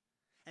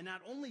 And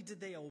not only did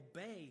they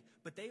obey,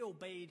 but they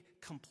obeyed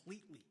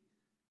completely.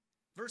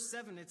 Verse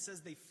 7, it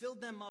says they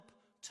filled them up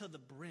to the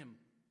brim.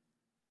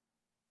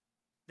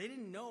 They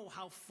didn't know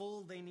how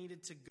full they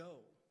needed to go.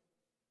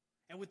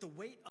 And with the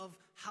weight of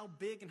how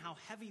big and how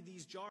heavy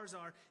these jars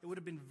are, it would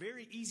have been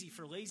very easy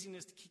for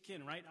laziness to kick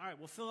in, right? All right,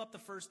 we'll fill up the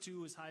first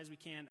 2 as high as we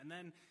can, and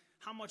then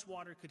how much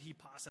water could he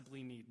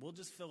possibly need? We'll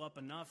just fill up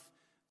enough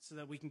so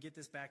that we can get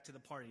this back to the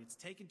party. It's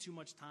taken too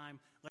much time.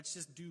 Let's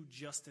just do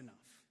just enough.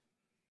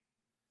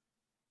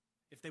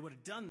 If they would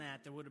have done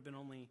that, there would have been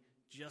only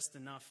just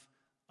enough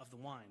of the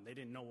wine. They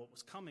didn't know what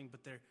was coming,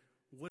 but there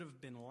would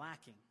have been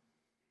lacking.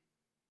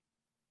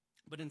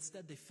 But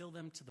instead, they fill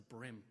them to the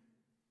brim.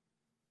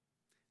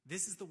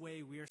 This is the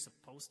way we are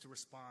supposed to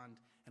respond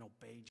and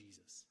obey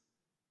Jesus.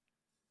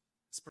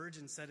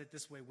 Spurgeon said it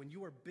this way: when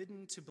you are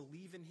bidden to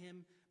believe in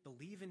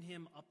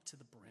him up to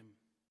the brim.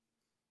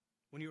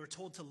 When you are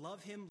told to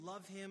love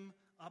him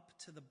up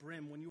to the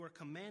brim. When you are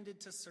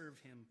commanded to serve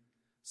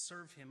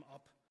him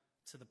up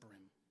to the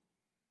brim.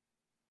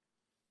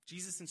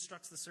 Jesus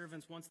instructs the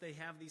servants, once they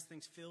have these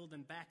things filled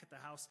and back at the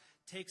house,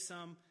 take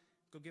some,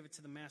 go give it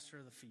to the master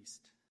of the feast.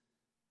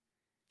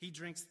 He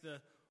drinks the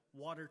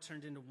water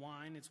turned into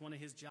wine. It's one of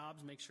his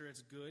jobs, make sure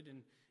it's good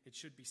and it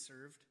should be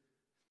served.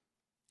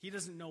 He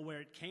doesn't know where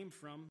it came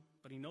from,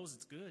 but he knows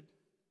it's good.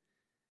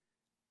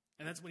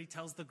 And that's what he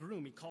tells the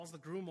groom. He calls the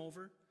groom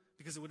over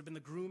because it would have been the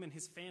groom and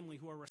his family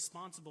who are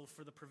responsible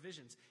for the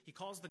provisions. He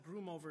calls the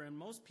groom over, and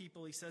most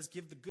people, he says,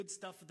 give the good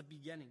stuff at the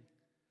beginning.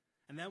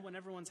 And then when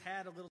everyone's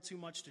had a little too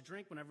much to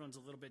drink, when everyone's a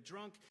little bit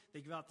drunk,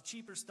 they give out the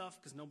cheaper stuff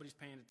because nobody's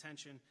paying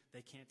attention.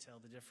 They can't tell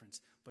the difference.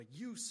 But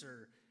you,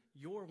 sir,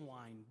 your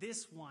wine,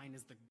 this wine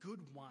is the good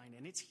wine,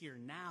 and it's here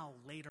now,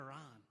 later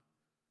on.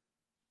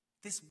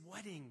 This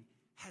wedding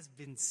has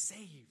been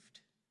saved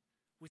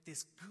with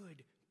this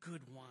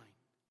good wine.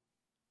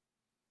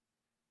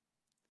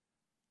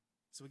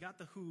 So we got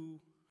the who,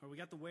 or we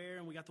got the where,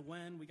 and we got the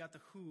when, we got the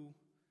who,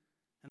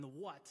 and the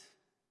what.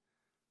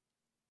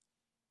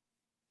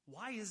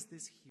 Why is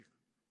this here?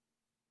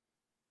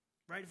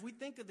 Right? If we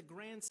think of the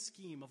grand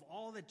scheme of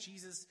all that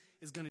Jesus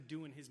is going to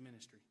do in his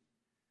ministry,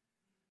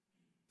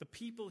 the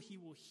people he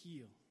will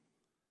heal,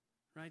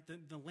 right?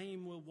 The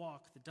lame will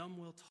walk, the dumb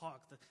will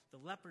talk, the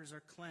lepers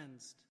are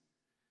cleansed.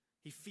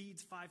 He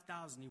feeds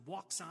 5,000. He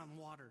walks on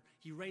water.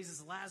 He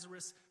raises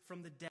Lazarus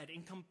from the dead.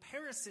 In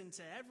comparison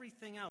to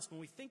everything else, when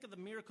we think of the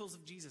miracles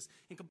of Jesus,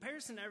 in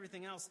comparison to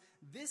everything else,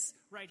 this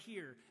right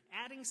here,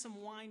 adding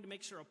some wine to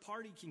make sure a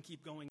party can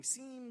keep going,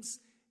 seems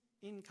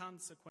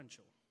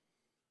inconsequential.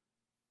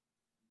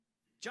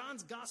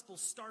 John's gospel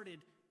started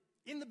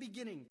in the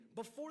beginning.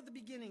 Before the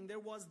beginning, there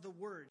was the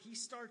Word. He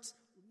starts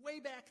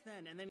way back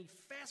then, and then he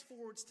fast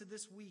forwards to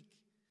this week.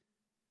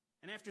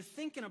 And after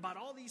thinking about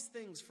all these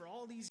things for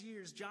all these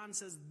years, John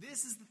says,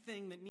 this is the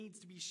thing that needs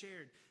to be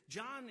shared.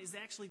 John is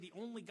actually the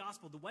only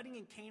gospel. The wedding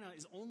in Cana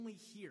is only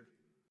here.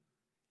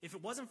 If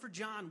it wasn't for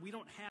John, we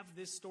don't have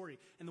this story.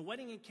 And the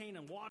wedding in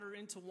Cana, water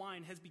into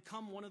wine, has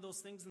become one of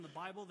those things in the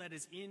Bible that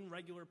is in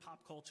regular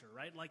pop culture,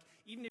 right? Like,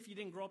 even if you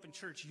didn't grow up in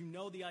church, you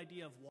know the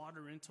idea of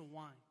water into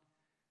wine.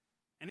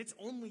 And it's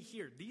only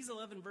here. These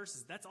 11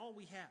 verses, that's all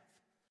we have.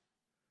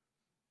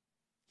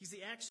 He's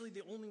actually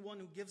the only one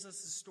who gives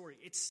us his story.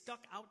 It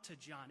stuck out to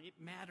John. It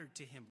mattered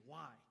to him.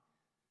 Why?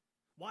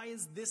 Why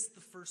is this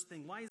the first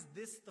thing? Why is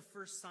this the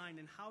first sign?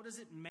 And how does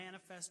it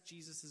manifest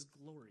Jesus'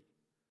 glory?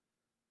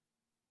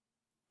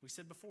 We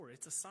said before,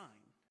 it's a sign.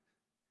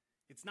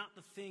 It's not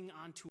the thing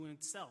unto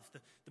itself.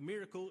 The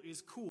miracle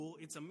is cool.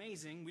 It's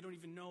amazing. We don't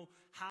even know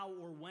how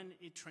or when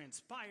it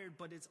transpired,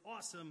 but it's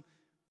awesome.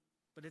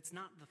 But it's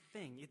not the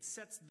thing. It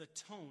sets the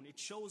tone. It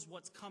shows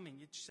what's coming.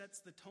 It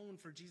sets the tone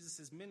for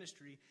Jesus'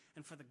 ministry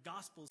and for the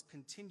gospel's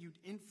continued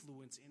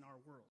influence in our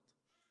world.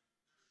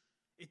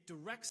 It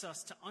directs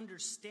us to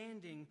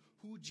understanding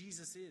who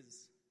Jesus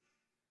is,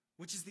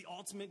 which is the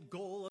ultimate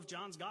goal of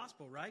John's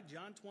gospel, right?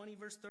 John 20,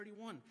 verse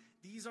 31.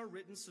 These are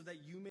written so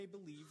that you may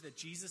believe that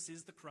Jesus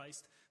is the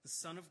Christ, the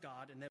Son of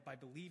God, and that by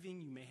believing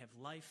you may have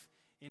life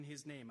in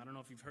his name. I don't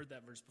know if you've heard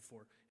that verse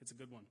before. It's a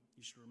good one.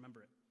 You should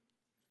remember it.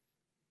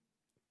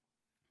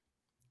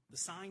 The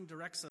sign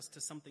directs us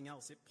to something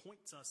else. It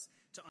points us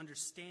to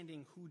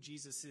understanding who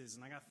Jesus is.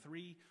 And I got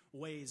 3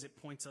 ways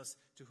it points us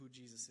to who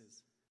Jesus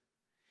is.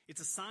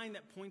 It's a sign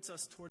that points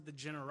us toward the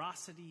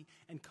generosity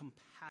and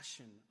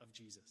compassion of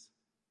Jesus.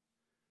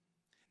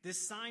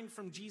 This sign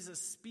from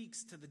Jesus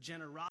speaks to the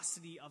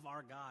generosity of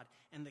our God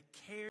and the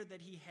care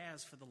that he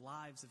has for the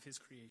lives of his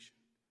creation.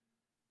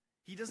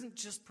 He doesn't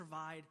just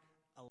provide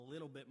a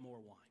little bit more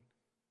wine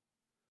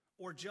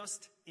or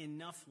just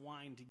enough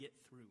wine to get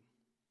through.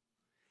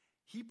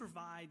 He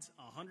provides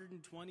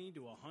 120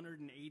 to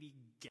 180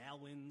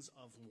 gallons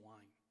of wine.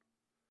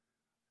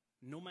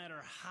 No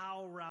matter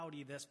how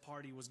rowdy this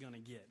party was going to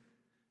get,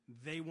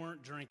 they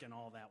weren't drinking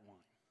all that wine.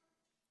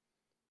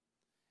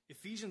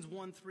 Ephesians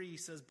 1:3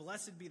 says,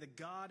 "Blessed be the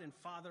God and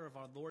Father of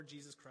our Lord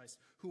Jesus Christ,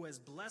 who has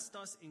blessed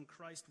us in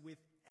Christ with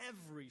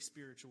every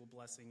spiritual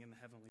blessing in the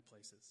heavenly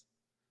places."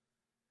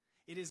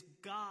 It is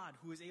God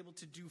who is able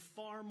to do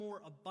far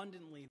more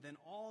abundantly than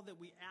all that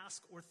we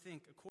ask or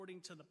think,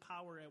 according to the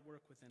power at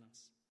work within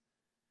us.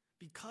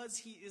 Because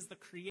he is the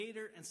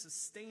creator and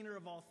sustainer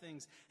of all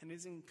things and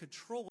is in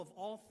control of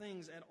all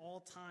things at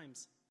all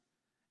times.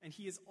 And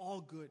he is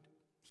all good.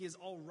 He is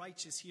all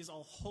righteous. He is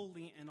all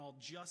holy and all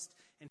just.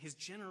 And his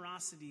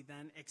generosity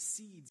then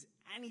exceeds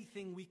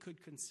anything we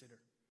could consider.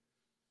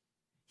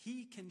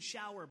 He can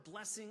shower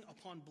blessing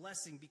upon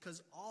blessing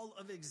because all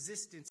of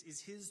existence is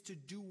his to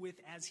do with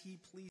as he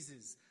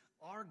pleases.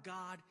 Our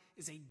God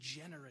is a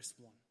generous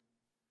one.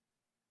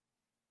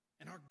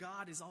 And our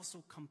God is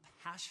also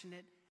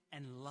compassionate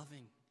and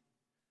loving.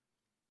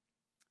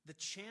 The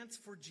chance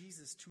for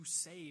Jesus to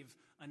save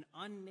an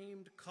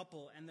unnamed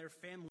couple and their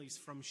families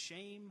from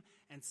shame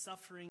and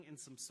suffering and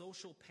some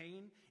social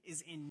pain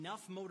is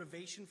enough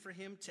motivation for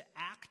him to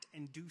act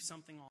and do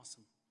something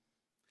awesome.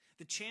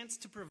 The chance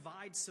to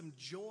provide some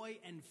joy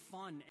and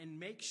fun and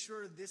make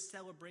sure this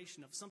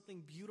celebration of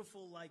something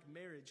beautiful like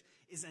marriage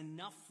is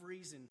enough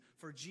reason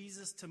for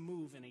Jesus to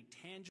move in a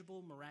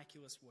tangible,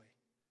 miraculous way.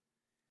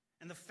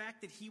 And the fact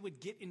that he would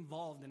get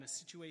involved in a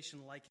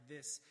situation like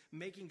this,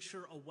 making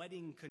sure a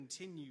wedding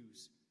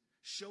continues,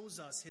 shows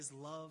us his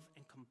love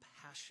and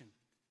compassion.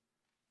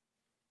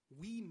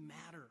 We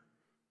matter.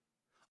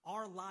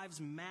 Our lives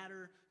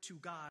matter to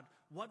God.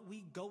 What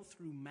we go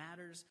through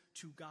matters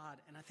to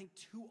God. And I think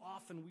too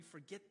often we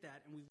forget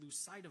that and we lose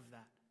sight of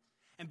that.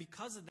 And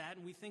because of that,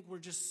 and we think we're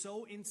just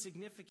so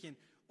insignificant,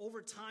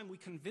 over time we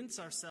convince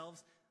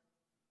ourselves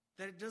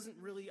that it doesn't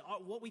really,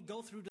 what we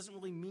go through doesn't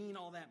really mean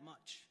all that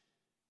much.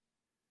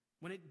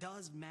 When it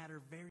does matter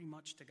very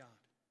much to God.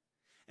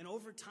 And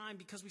over time,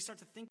 because we start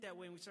to think that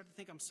way, and we start to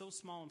think, I'm so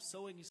small, I'm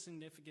so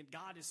insignificant,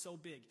 God is so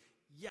big.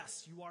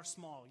 Yes, you are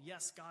small.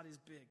 Yes, God is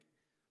big.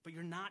 But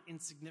you're not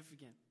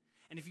insignificant.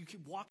 And if you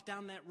keep walk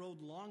down that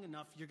road long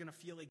enough, you're going to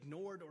feel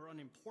ignored or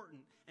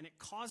unimportant. And it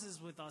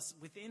causes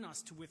within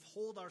us to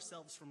withhold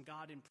ourselves from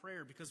God in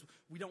prayer because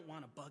we don't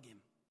want to bug him.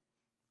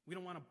 We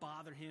don't want to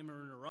bother him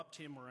or interrupt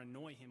him or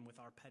annoy him with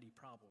our petty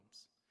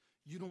problems.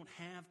 You don't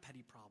have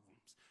petty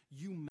problems.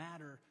 You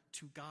matter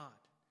to God.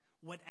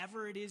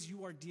 Whatever it is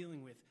you are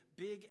dealing with,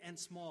 big and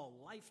small,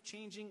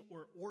 life-changing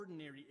or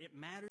ordinary, it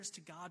matters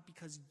to God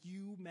because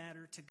you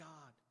matter to God.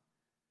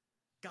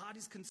 God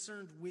is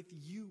concerned with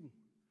you,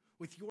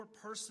 with your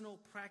personal,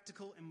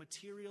 practical, and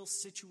material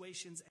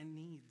situations and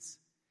needs.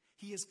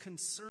 He is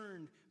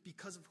concerned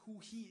because of who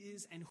he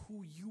is and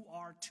who you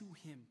are to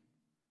him.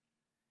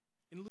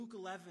 In Luke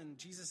 11,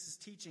 Jesus is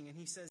teaching, and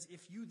he says,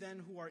 "If you then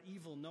who are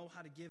evil know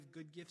how to give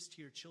good gifts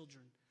to your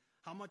children,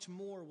 how much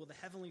more will the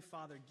Heavenly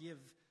Father give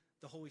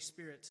the Holy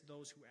Spirit to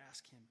those who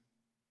ask him?"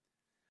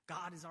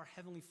 God is our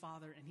Heavenly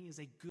Father, and he is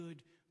a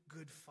good,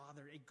 good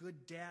Father, a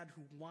good dad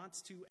who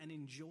wants to and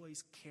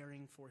enjoys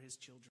caring for his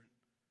children.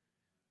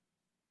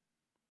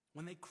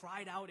 When they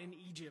cried out in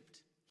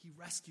Egypt, he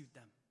rescued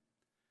them.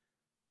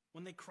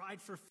 When they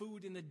cried for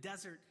food in the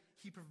desert,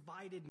 he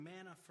provided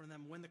manna for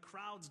them. When the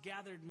crowds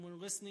gathered and were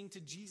listening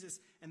to Jesus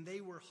and they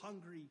were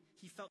hungry,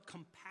 he felt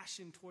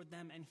compassion toward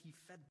them and he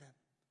fed them.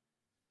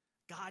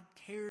 God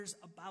cares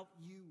about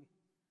you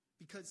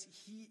because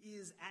he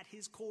is at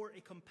his core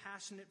a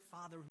compassionate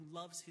father who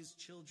loves his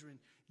children.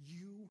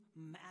 You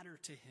matter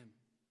to him.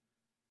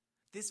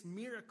 This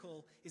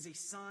miracle is a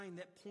sign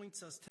that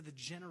points us to the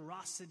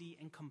generosity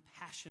and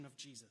compassion of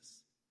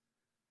Jesus.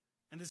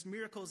 And this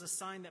miracle is a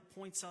sign that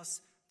points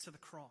us to the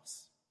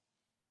cross.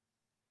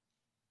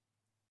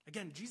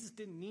 Again, Jesus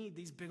didn't need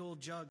these big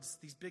old jugs,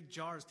 these big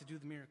jars to do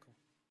the miracle.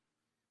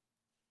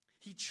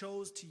 He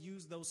chose to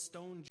use those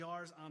stone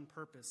jars on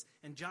purpose.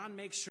 And John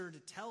makes sure to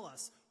tell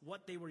us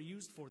what they were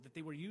used for, that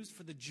they were used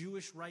for the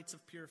Jewish rites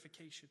of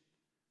purification.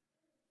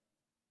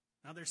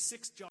 Now there's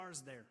 6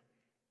 jars there.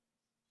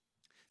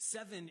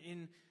 7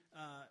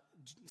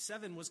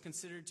 was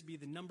considered to be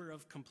the number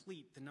of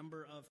complete, the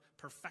number of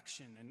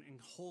perfection and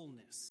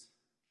wholeness.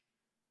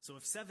 So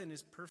if 7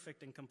 is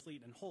perfect and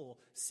complete and whole,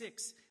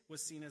 6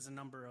 was seen as a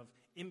number of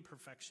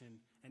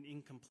imperfection and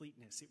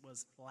incompleteness. It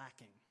was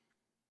lacking.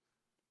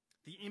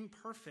 The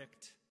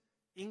imperfect,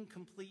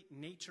 incomplete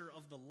nature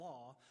of the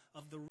law,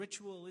 of the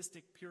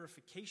ritualistic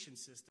purification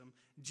system,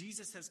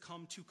 Jesus has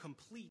come to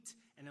complete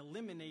and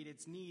eliminate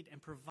its need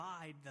and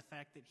provide the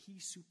fact that he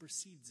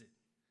supersedes it.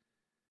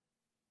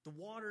 The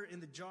water in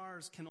the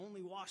jars can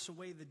only wash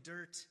away the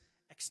dirt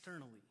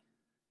externally.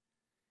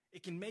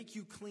 It can make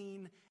you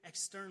clean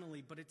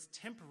externally, but it's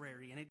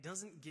temporary and it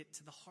doesn't get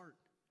to the heart.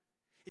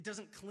 It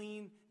doesn't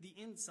clean the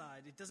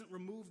inside. It doesn't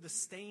remove the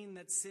stain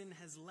that sin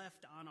has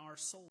left on our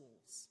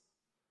souls.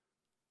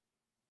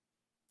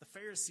 The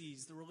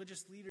Pharisees, the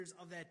religious leaders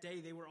of that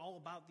day, they were all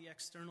about the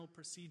external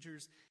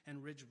procedures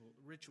and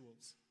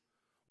rituals.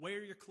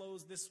 Wear your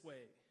clothes this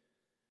way.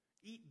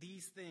 Eat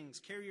these things.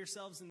 Carry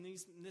yourselves in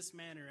this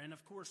manner. And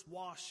of course,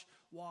 wash.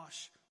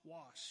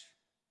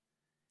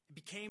 It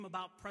became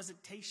about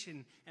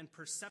presentation and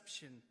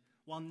perception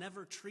while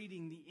never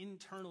treating the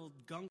internal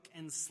gunk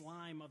and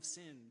slime of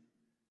sin.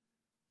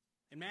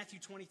 In Matthew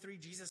 23,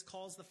 Jesus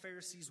calls the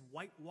Pharisees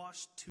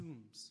whitewashed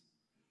tombs.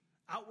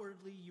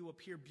 Outwardly you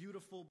appear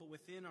beautiful, but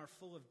within are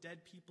full of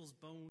dead people's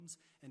bones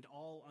and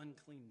all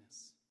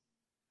uncleanness.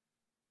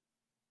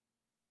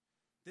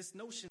 This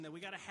notion that we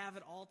got to have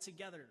it all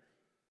together,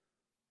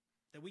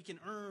 that we can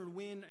earn,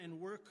 win, and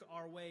work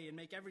our way and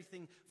make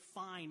everything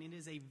fine, it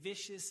is a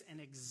vicious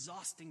and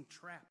exhausting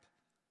trap.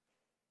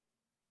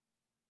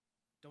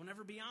 Don't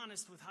ever be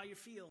honest with how you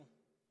feel.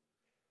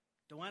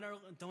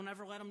 Don't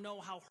ever let them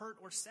know how hurt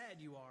or sad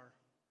you are.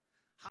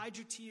 Hide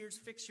your tears,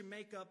 fix your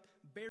makeup,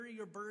 bury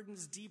your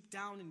burdens deep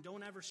down, and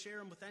don't ever share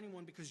them with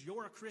anyone because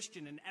you're a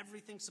Christian and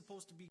everything's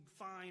supposed to be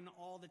fine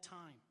all the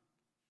time.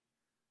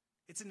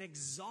 It's an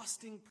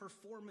exhausting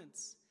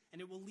performance,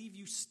 and it will leave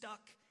you stuck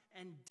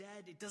and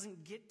dead. It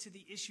doesn't get to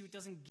the issue. It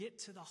doesn't get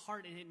to the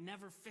heart, and it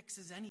never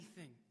fixes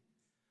anything.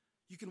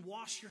 You can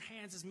wash your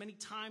hands as many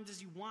times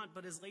as you want,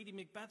 but as Lady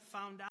Macbeth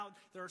found out,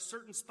 there are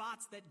certain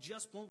spots that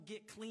just won't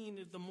get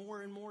clean the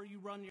more and more you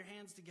run your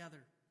hands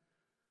together.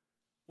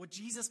 What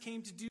Jesus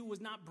came to do was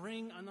not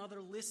bring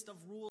another list of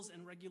rules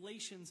and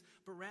regulations,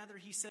 but rather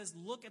he says,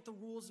 look at the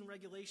rules and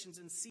regulations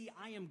and see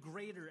I am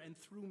greater, and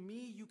through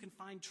me you can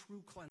find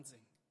true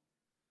cleansing.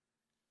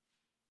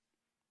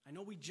 I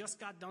know we just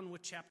got done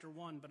with chapter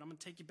 1, but I'm going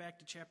to take you back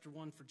to chapter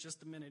 1 for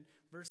just a minute.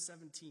 Verse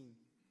 17.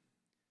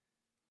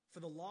 For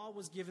the law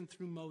was given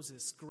through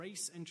Moses.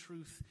 Grace and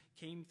truth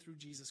came through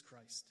Jesus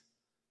Christ.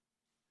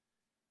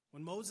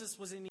 When Moses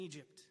was in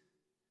Egypt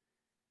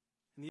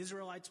and the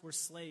Israelites were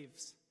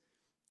slaves,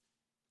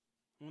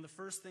 one of the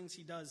first things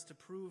he does to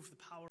prove the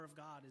power of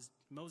God is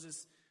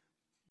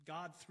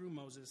God through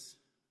Moses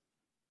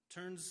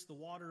turns the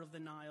water of the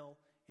Nile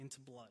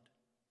into blood,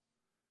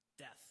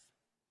 death.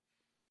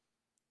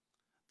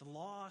 The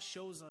law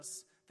shows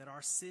us that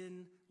our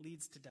sin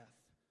leads to death,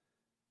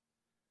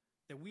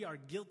 that we are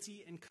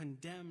guilty and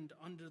condemned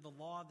under the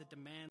law that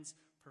demands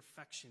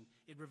perfection.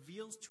 It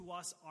reveals to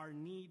us our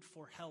need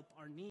for help,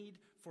 our need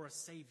for a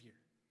Savior.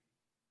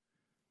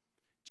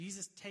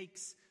 Jesus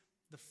takes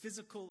the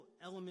physical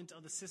element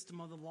of the system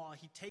of the law.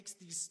 He takes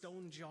these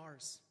stone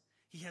jars.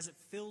 He has it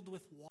filled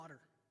with water,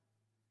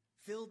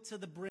 filled to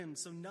the brim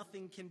so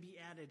nothing can be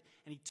added,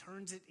 and he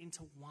turns it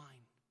into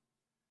wine,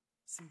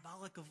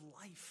 symbolic of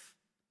life.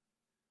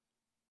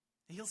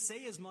 And he'll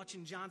say as much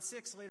in John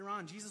 6 later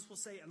on. Jesus will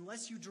say,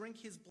 unless you drink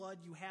his blood,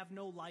 you have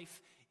no life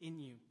in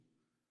you.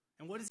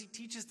 And what does he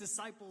teach his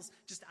disciples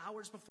just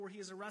hours before he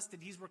is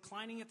arrested? He's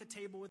reclining at the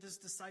table with his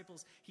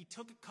disciples. He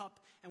took a cup,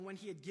 and when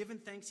he had given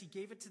thanks, he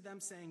gave it to them,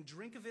 saying,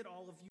 drink of it,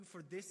 all of you,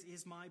 for this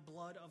is my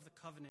blood of the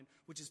covenant,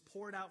 which is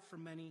poured out for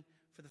many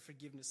for the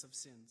forgiveness of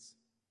sins.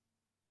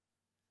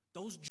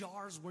 Those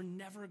jars were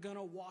never going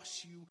to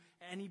wash you,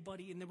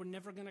 anybody, and they were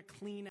never going to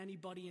clean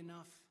anybody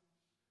enough.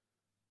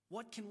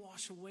 What can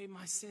wash away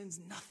my sins?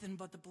 Nothing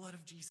but the blood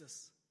of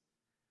Jesus.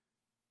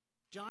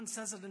 John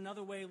says it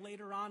another way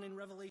later on in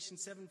Revelation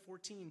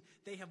 7:14.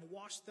 They have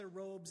washed their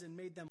robes and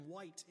made them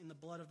white in the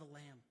blood of the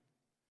Lamb.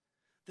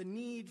 The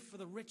need for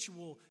the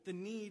ritual, the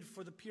need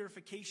for the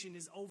purification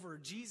is over.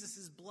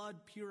 Jesus' blood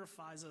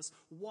purifies us,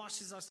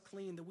 washes us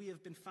clean, that we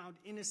have been found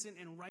innocent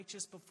and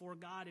righteous before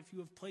God if you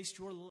have placed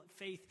your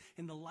faith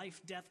in the life,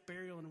 death,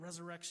 burial, and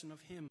resurrection of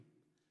him.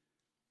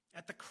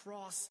 At the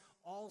cross,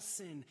 all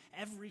sin,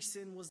 every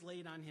sin was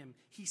laid on him.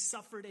 He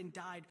suffered and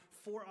died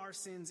for our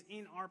sins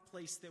in our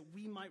place that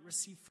we might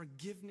receive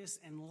forgiveness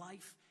and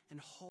life and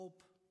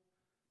hope.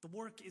 The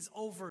work is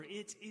over.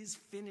 It is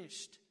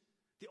finished.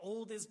 The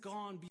old is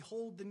gone.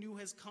 Behold, the new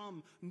has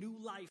come. New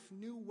life,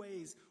 new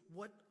ways.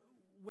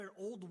 Where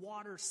old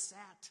water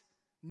sat,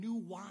 new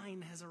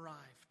wine has arrived.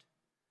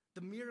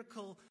 The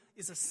miracle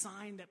is a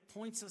sign that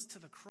points us to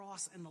the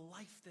cross and the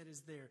life that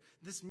is there.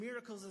 This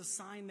miracle is a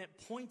sign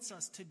that points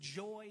us to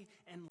joy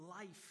and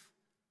life.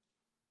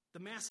 The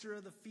master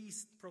of the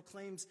feast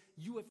proclaims,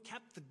 you have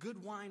kept the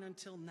good wine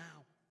until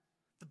now.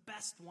 The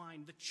best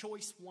wine, the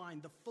choice wine,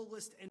 the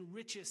fullest and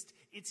richest,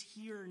 it's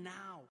here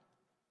now.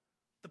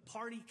 The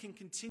party can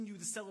continue,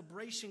 the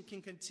celebration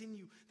can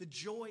continue, the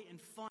joy and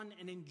fun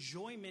and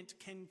enjoyment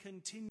can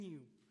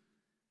continue.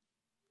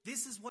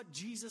 This is what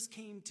Jesus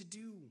came to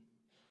do.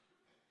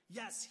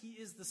 Yes, he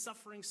is the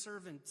suffering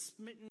servant,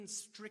 smitten,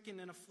 stricken,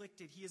 and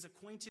afflicted. He is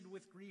acquainted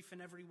with grief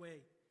in every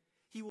way.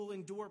 He will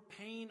endure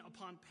pain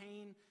upon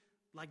pain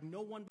like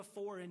no one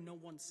before and no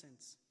one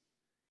since.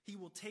 He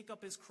will take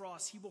up his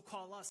cross. He will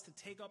call us to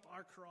take up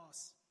our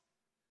cross.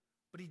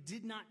 But he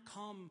did not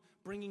come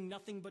bringing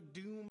nothing but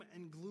doom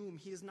and gloom.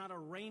 He is not a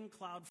rain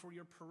cloud for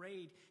your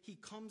parade. He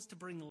comes to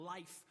bring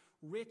life,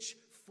 rich,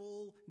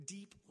 full,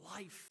 deep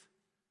life.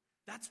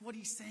 That's what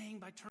he's saying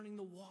by turning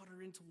the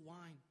water into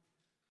wine.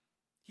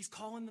 He's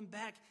calling them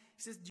back.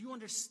 He says, do you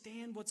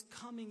understand what's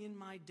coming in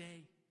my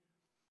day?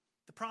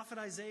 The prophet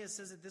Isaiah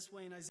says it this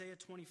way in Isaiah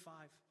 25.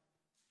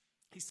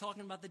 He's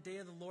talking about the day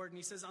of the Lord, and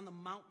he says, on the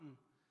mountain,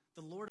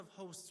 the Lord of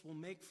hosts will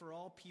make for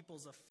all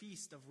peoples a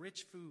feast of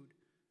rich food,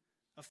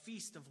 a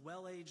feast of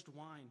well-aged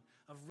wine,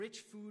 of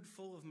rich food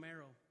full of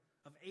marrow,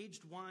 of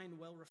aged wine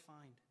well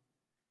refined.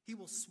 He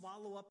will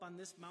swallow up on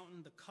this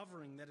mountain the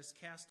covering that is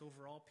cast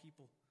over all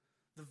people,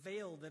 the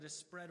veil that is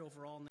spread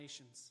over all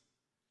nations.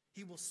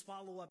 He will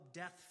swallow up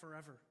death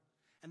forever,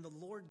 and the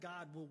Lord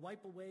God will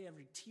wipe away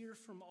every tear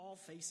from all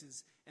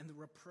faces, and the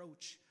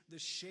reproach, the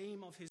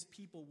shame of his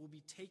people will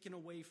be taken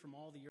away from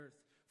all the earth,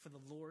 for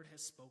the Lord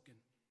has spoken.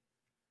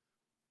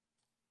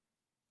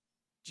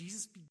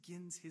 Jesus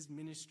begins his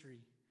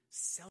ministry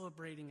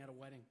celebrating at a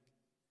wedding,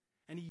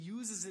 and he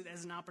uses it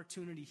as an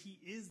opportunity. He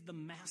is the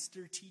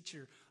master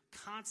teacher,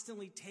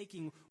 constantly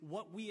taking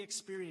what we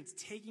experience,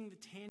 taking the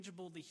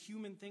tangible, the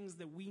human things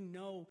that we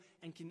know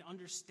and can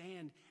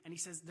understand, and he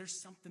says there's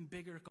something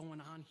bigger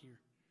going on here.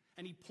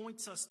 And he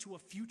points us to a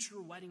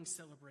future wedding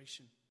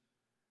celebration,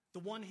 the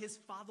one his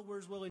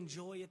followers will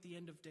enjoy at the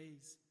end of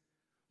days,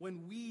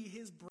 when we,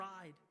 his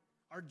bride,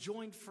 are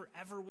joined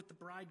forever with the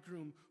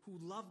bridegroom who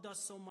loved us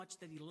so much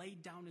that he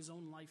laid down his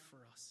own life for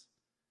us.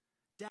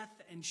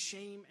 Death and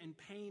shame and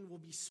pain will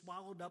be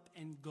swallowed up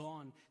and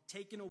gone,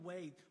 taken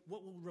away.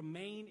 What will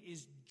remain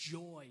is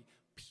joy,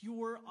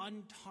 pure,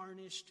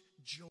 untarnished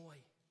joy.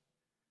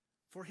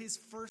 For his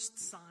first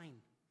sign,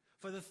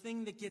 for the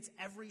thing that gets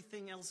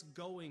everything else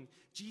going,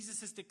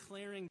 Jesus is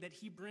declaring that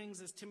he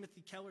brings, as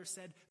Timothy Keller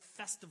said,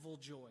 festival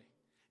joy.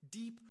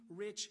 Deep,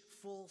 rich,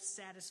 full,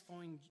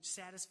 satisfying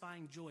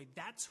joy.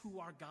 That's who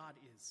our God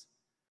is.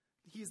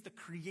 He is the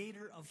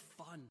creator of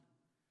fun.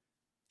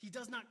 He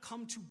does not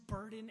come to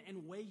burden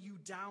and weigh you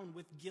down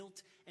with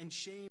guilt and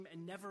shame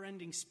and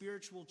never-ending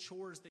spiritual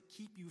chores that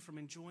keep you from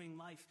enjoying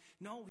life.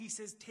 No, he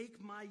says,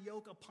 take my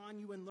yoke upon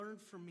you and learn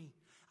from me.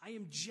 I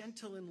am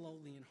gentle and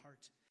lowly in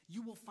heart.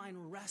 You will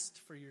find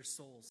rest for your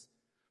souls.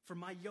 For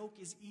my yoke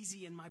is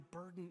easy and my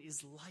burden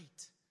is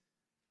light.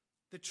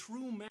 The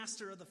true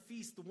master of the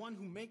feast, the one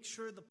who makes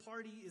sure the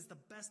party is the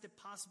best it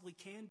possibly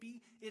can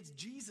be, it's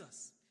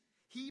Jesus.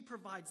 He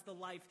provides the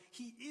life.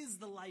 He is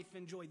the life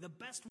and joy. The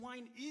best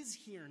wine is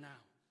here now.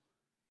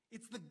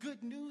 It's the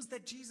good news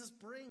that Jesus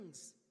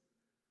brings.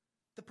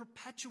 The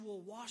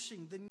perpetual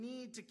washing, the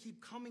need to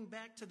keep coming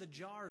back to the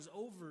jars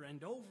over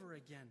and over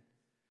again.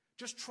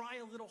 Just try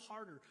a little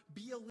harder,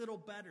 be a little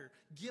better,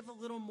 give a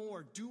little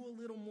more, do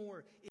a little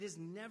more. It is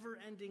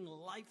never-ending,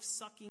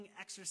 life-sucking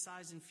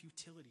exercise in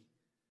futility.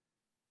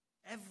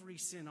 Every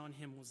sin on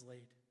him was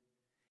laid.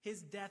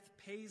 His death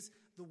pays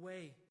the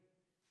way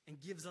and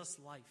gives us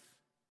life.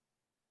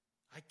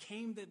 I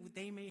came that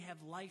they may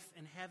have life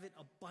and have it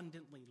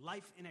abundantly,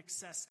 life in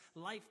excess,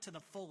 life to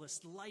the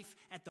fullest, life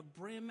at the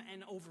brim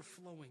and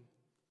overflowing.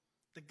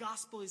 The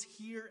gospel is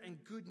here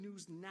and good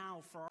news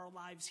now for our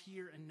lives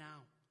here and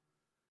now.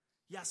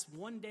 Yes,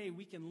 one day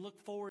we can look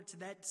forward to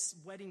that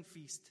wedding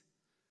feast.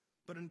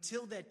 But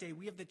until that day,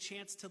 we have the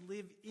chance to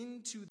live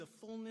into the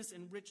fullness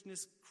and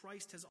richness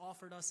Christ has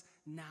offered us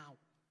now.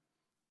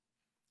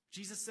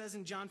 Jesus says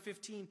in John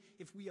 15,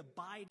 if we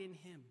abide in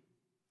him,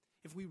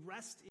 if we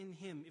rest in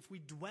him, if we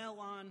dwell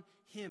on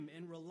him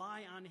and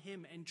rely on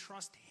him and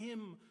trust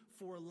him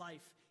for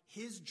life,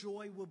 his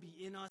joy will be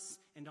in us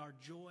and our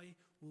joy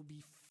will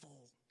be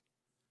full,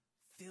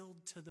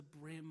 filled to the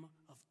brim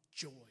of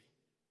joy.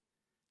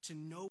 To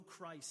know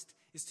Christ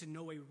is to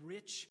know a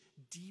rich,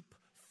 deep,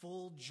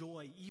 full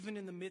joy, even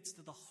in the midst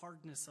of the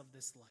hardness of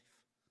this life.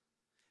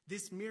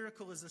 This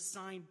miracle is a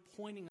sign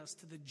pointing us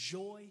to the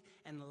joy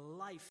and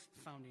life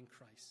found in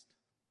Christ.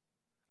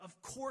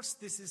 Of course,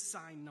 this is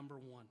sign number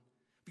one,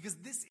 because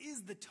this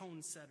is the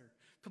tone setter.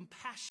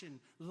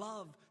 Compassion,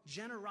 love,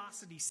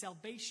 generosity,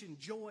 salvation,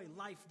 joy,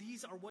 life.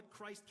 These are what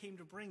Christ came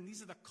to bring.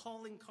 These are the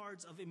calling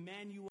cards of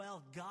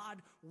Emmanuel,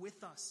 God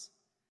with us.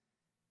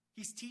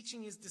 He's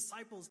teaching his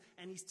disciples,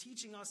 and he's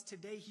teaching us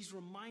today. He's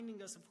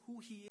reminding us of who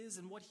he is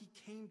and what he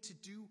came to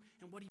do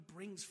and what he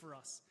brings for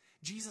us.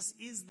 Jesus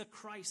is the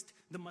Christ,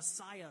 the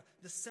Messiah,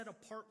 the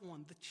set-apart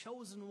one, the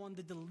chosen one,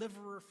 the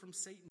deliverer from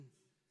Satan.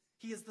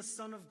 He is the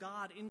Son of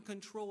God in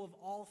control of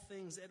all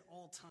things at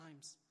all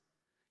times.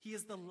 He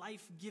is the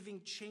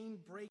life-giving,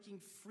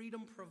 chain-breaking,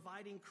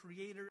 freedom-providing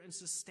creator and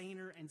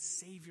sustainer and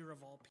savior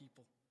of all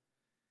people.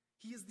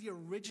 He is the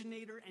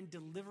originator and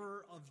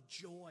deliverer of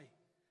joy.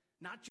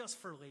 Not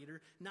just for later,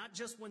 not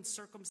just when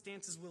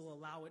circumstances will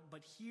allow it,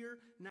 but here,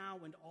 now,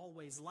 and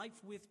always.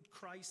 Life with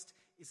Christ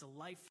is a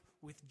life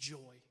with joy.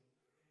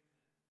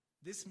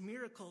 This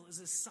miracle is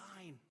a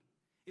sign.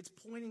 It's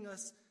pointing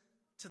us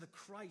to the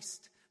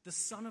Christ, the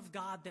Son of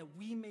God, that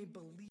we may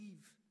believe.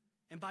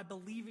 And by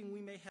believing,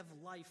 we may have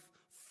life,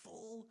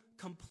 full,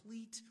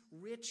 complete,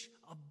 rich,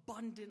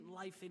 abundant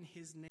life in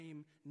his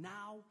name,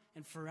 now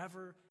and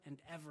forever and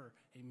ever.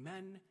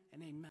 Amen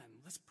and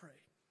amen. Let's pray.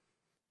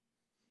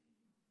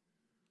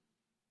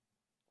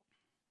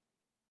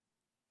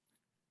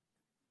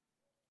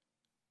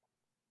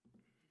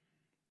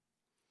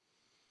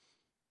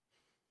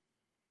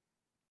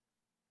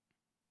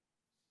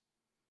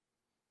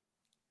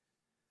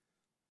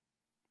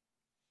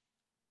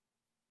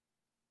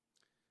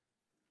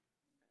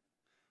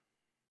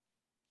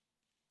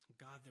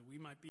 God, that we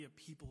might be a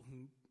people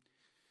who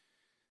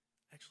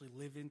actually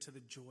live into the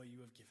joy you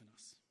have given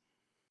us.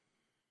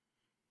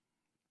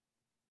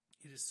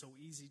 It is so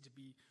easy to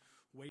be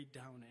weighed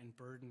down and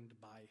burdened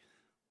by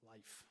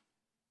life,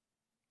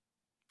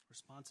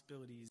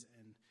 responsibilities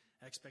and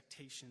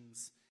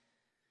expectations,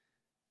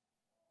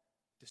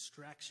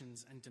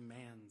 distractions and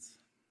demands.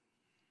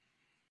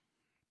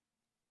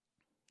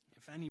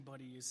 If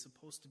anybody is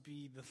supposed to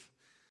be the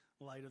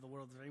light of the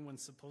world, if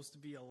anyone's supposed to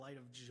be a light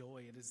of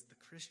joy, it is the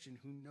Christian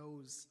who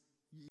knows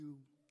you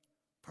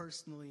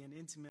personally and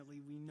intimately.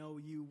 We know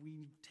you.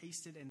 We've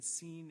tasted and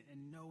seen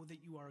and know that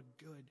you are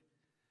good.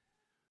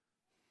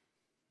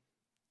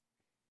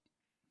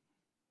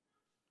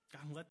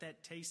 God, let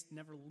that taste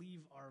never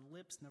leave our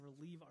lips, never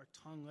leave our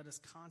tongue. Let us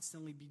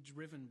constantly be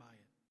driven by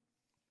it.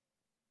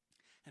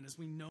 And as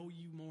we know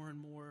you more and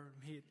more,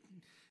 may it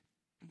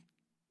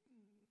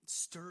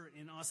stir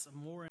in us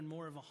more and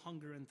more of a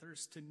hunger and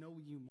thirst to know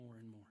you more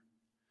and more.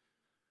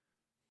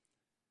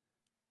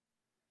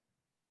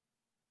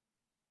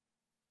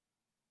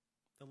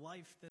 The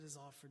life that is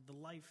offered, the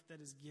life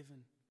that is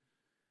given.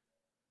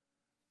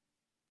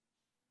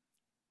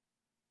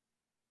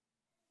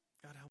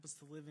 God, help us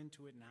to live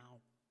into it now.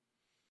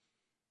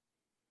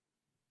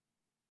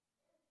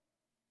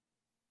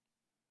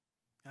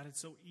 God, it's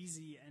so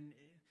easy and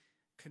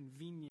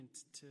convenient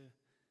to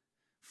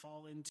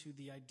fall into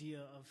the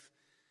idea of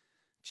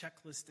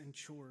checklist and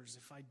chores.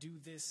 If I do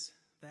this,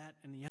 that,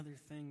 and the other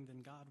thing,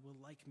 then God will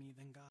like me,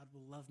 then God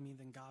will love me,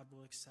 then God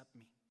will accept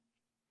me.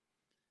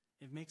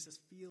 It makes me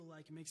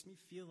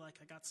feel like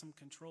I got some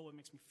control. It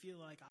makes me feel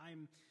like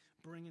I'm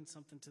bringing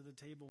something to the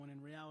table, when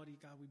in reality,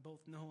 God, we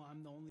both know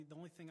the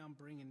only thing I'm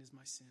bringing is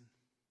my sin.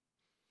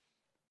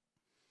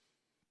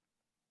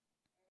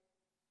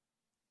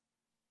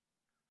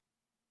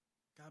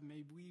 God,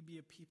 may we be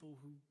a people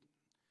who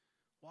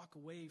walk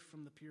away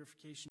from the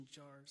purification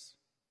jars.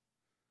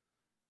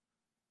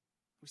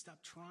 We stop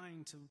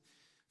trying to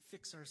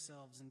fix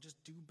ourselves and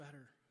just do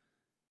better,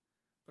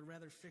 but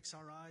rather fix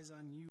our eyes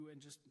on you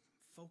and just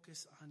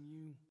focus on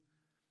you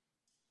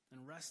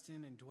and rest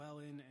in and dwell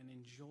in and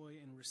enjoy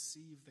and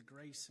receive the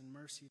grace and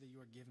mercy that you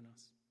are giving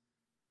us.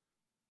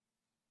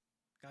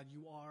 God,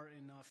 you are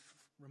enough.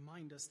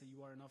 Remind us that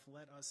you are enough.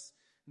 Let us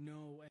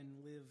know and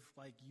live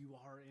like you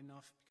are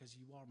enough, because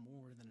you are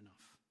more than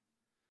enough.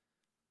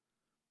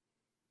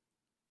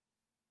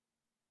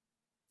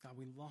 God,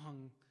 we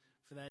long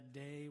for that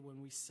day when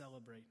we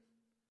celebrate,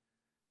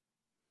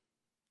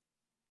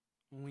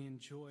 when we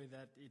enjoy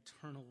that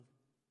eternal,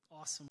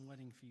 awesome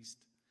wedding feast.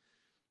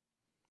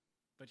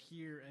 But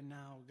here and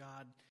now,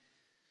 God,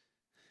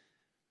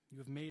 you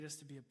have made us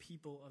to be a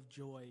people of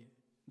joy,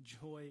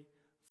 joy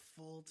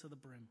full to the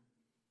brim.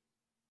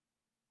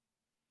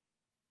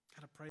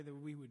 God, I pray that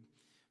we would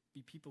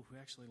be people who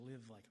actually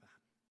live like that.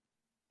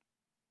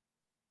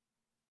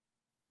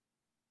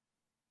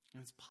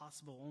 And it's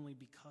possible only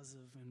because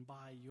of and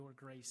by your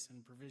grace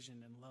and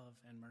provision and love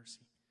and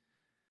mercy.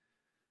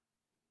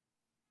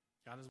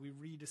 God, as we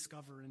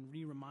rediscover and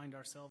re-remind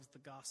ourselves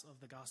of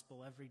the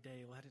gospel every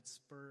day, let it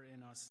spur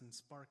in us and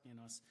spark in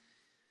us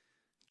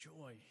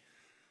joy,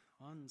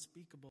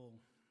 unspeakable,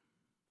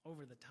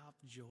 over-the-top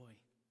joy.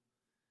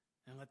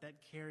 And let that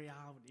carry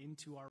out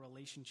into our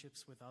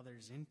relationships with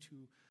others,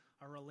 into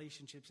our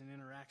relationships and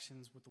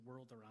interactions with the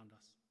world around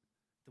us,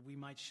 that we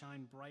might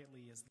shine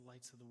brightly as the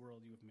lights of the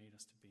world you have made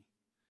us to be.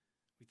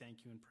 We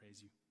thank you and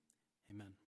praise you. Amen.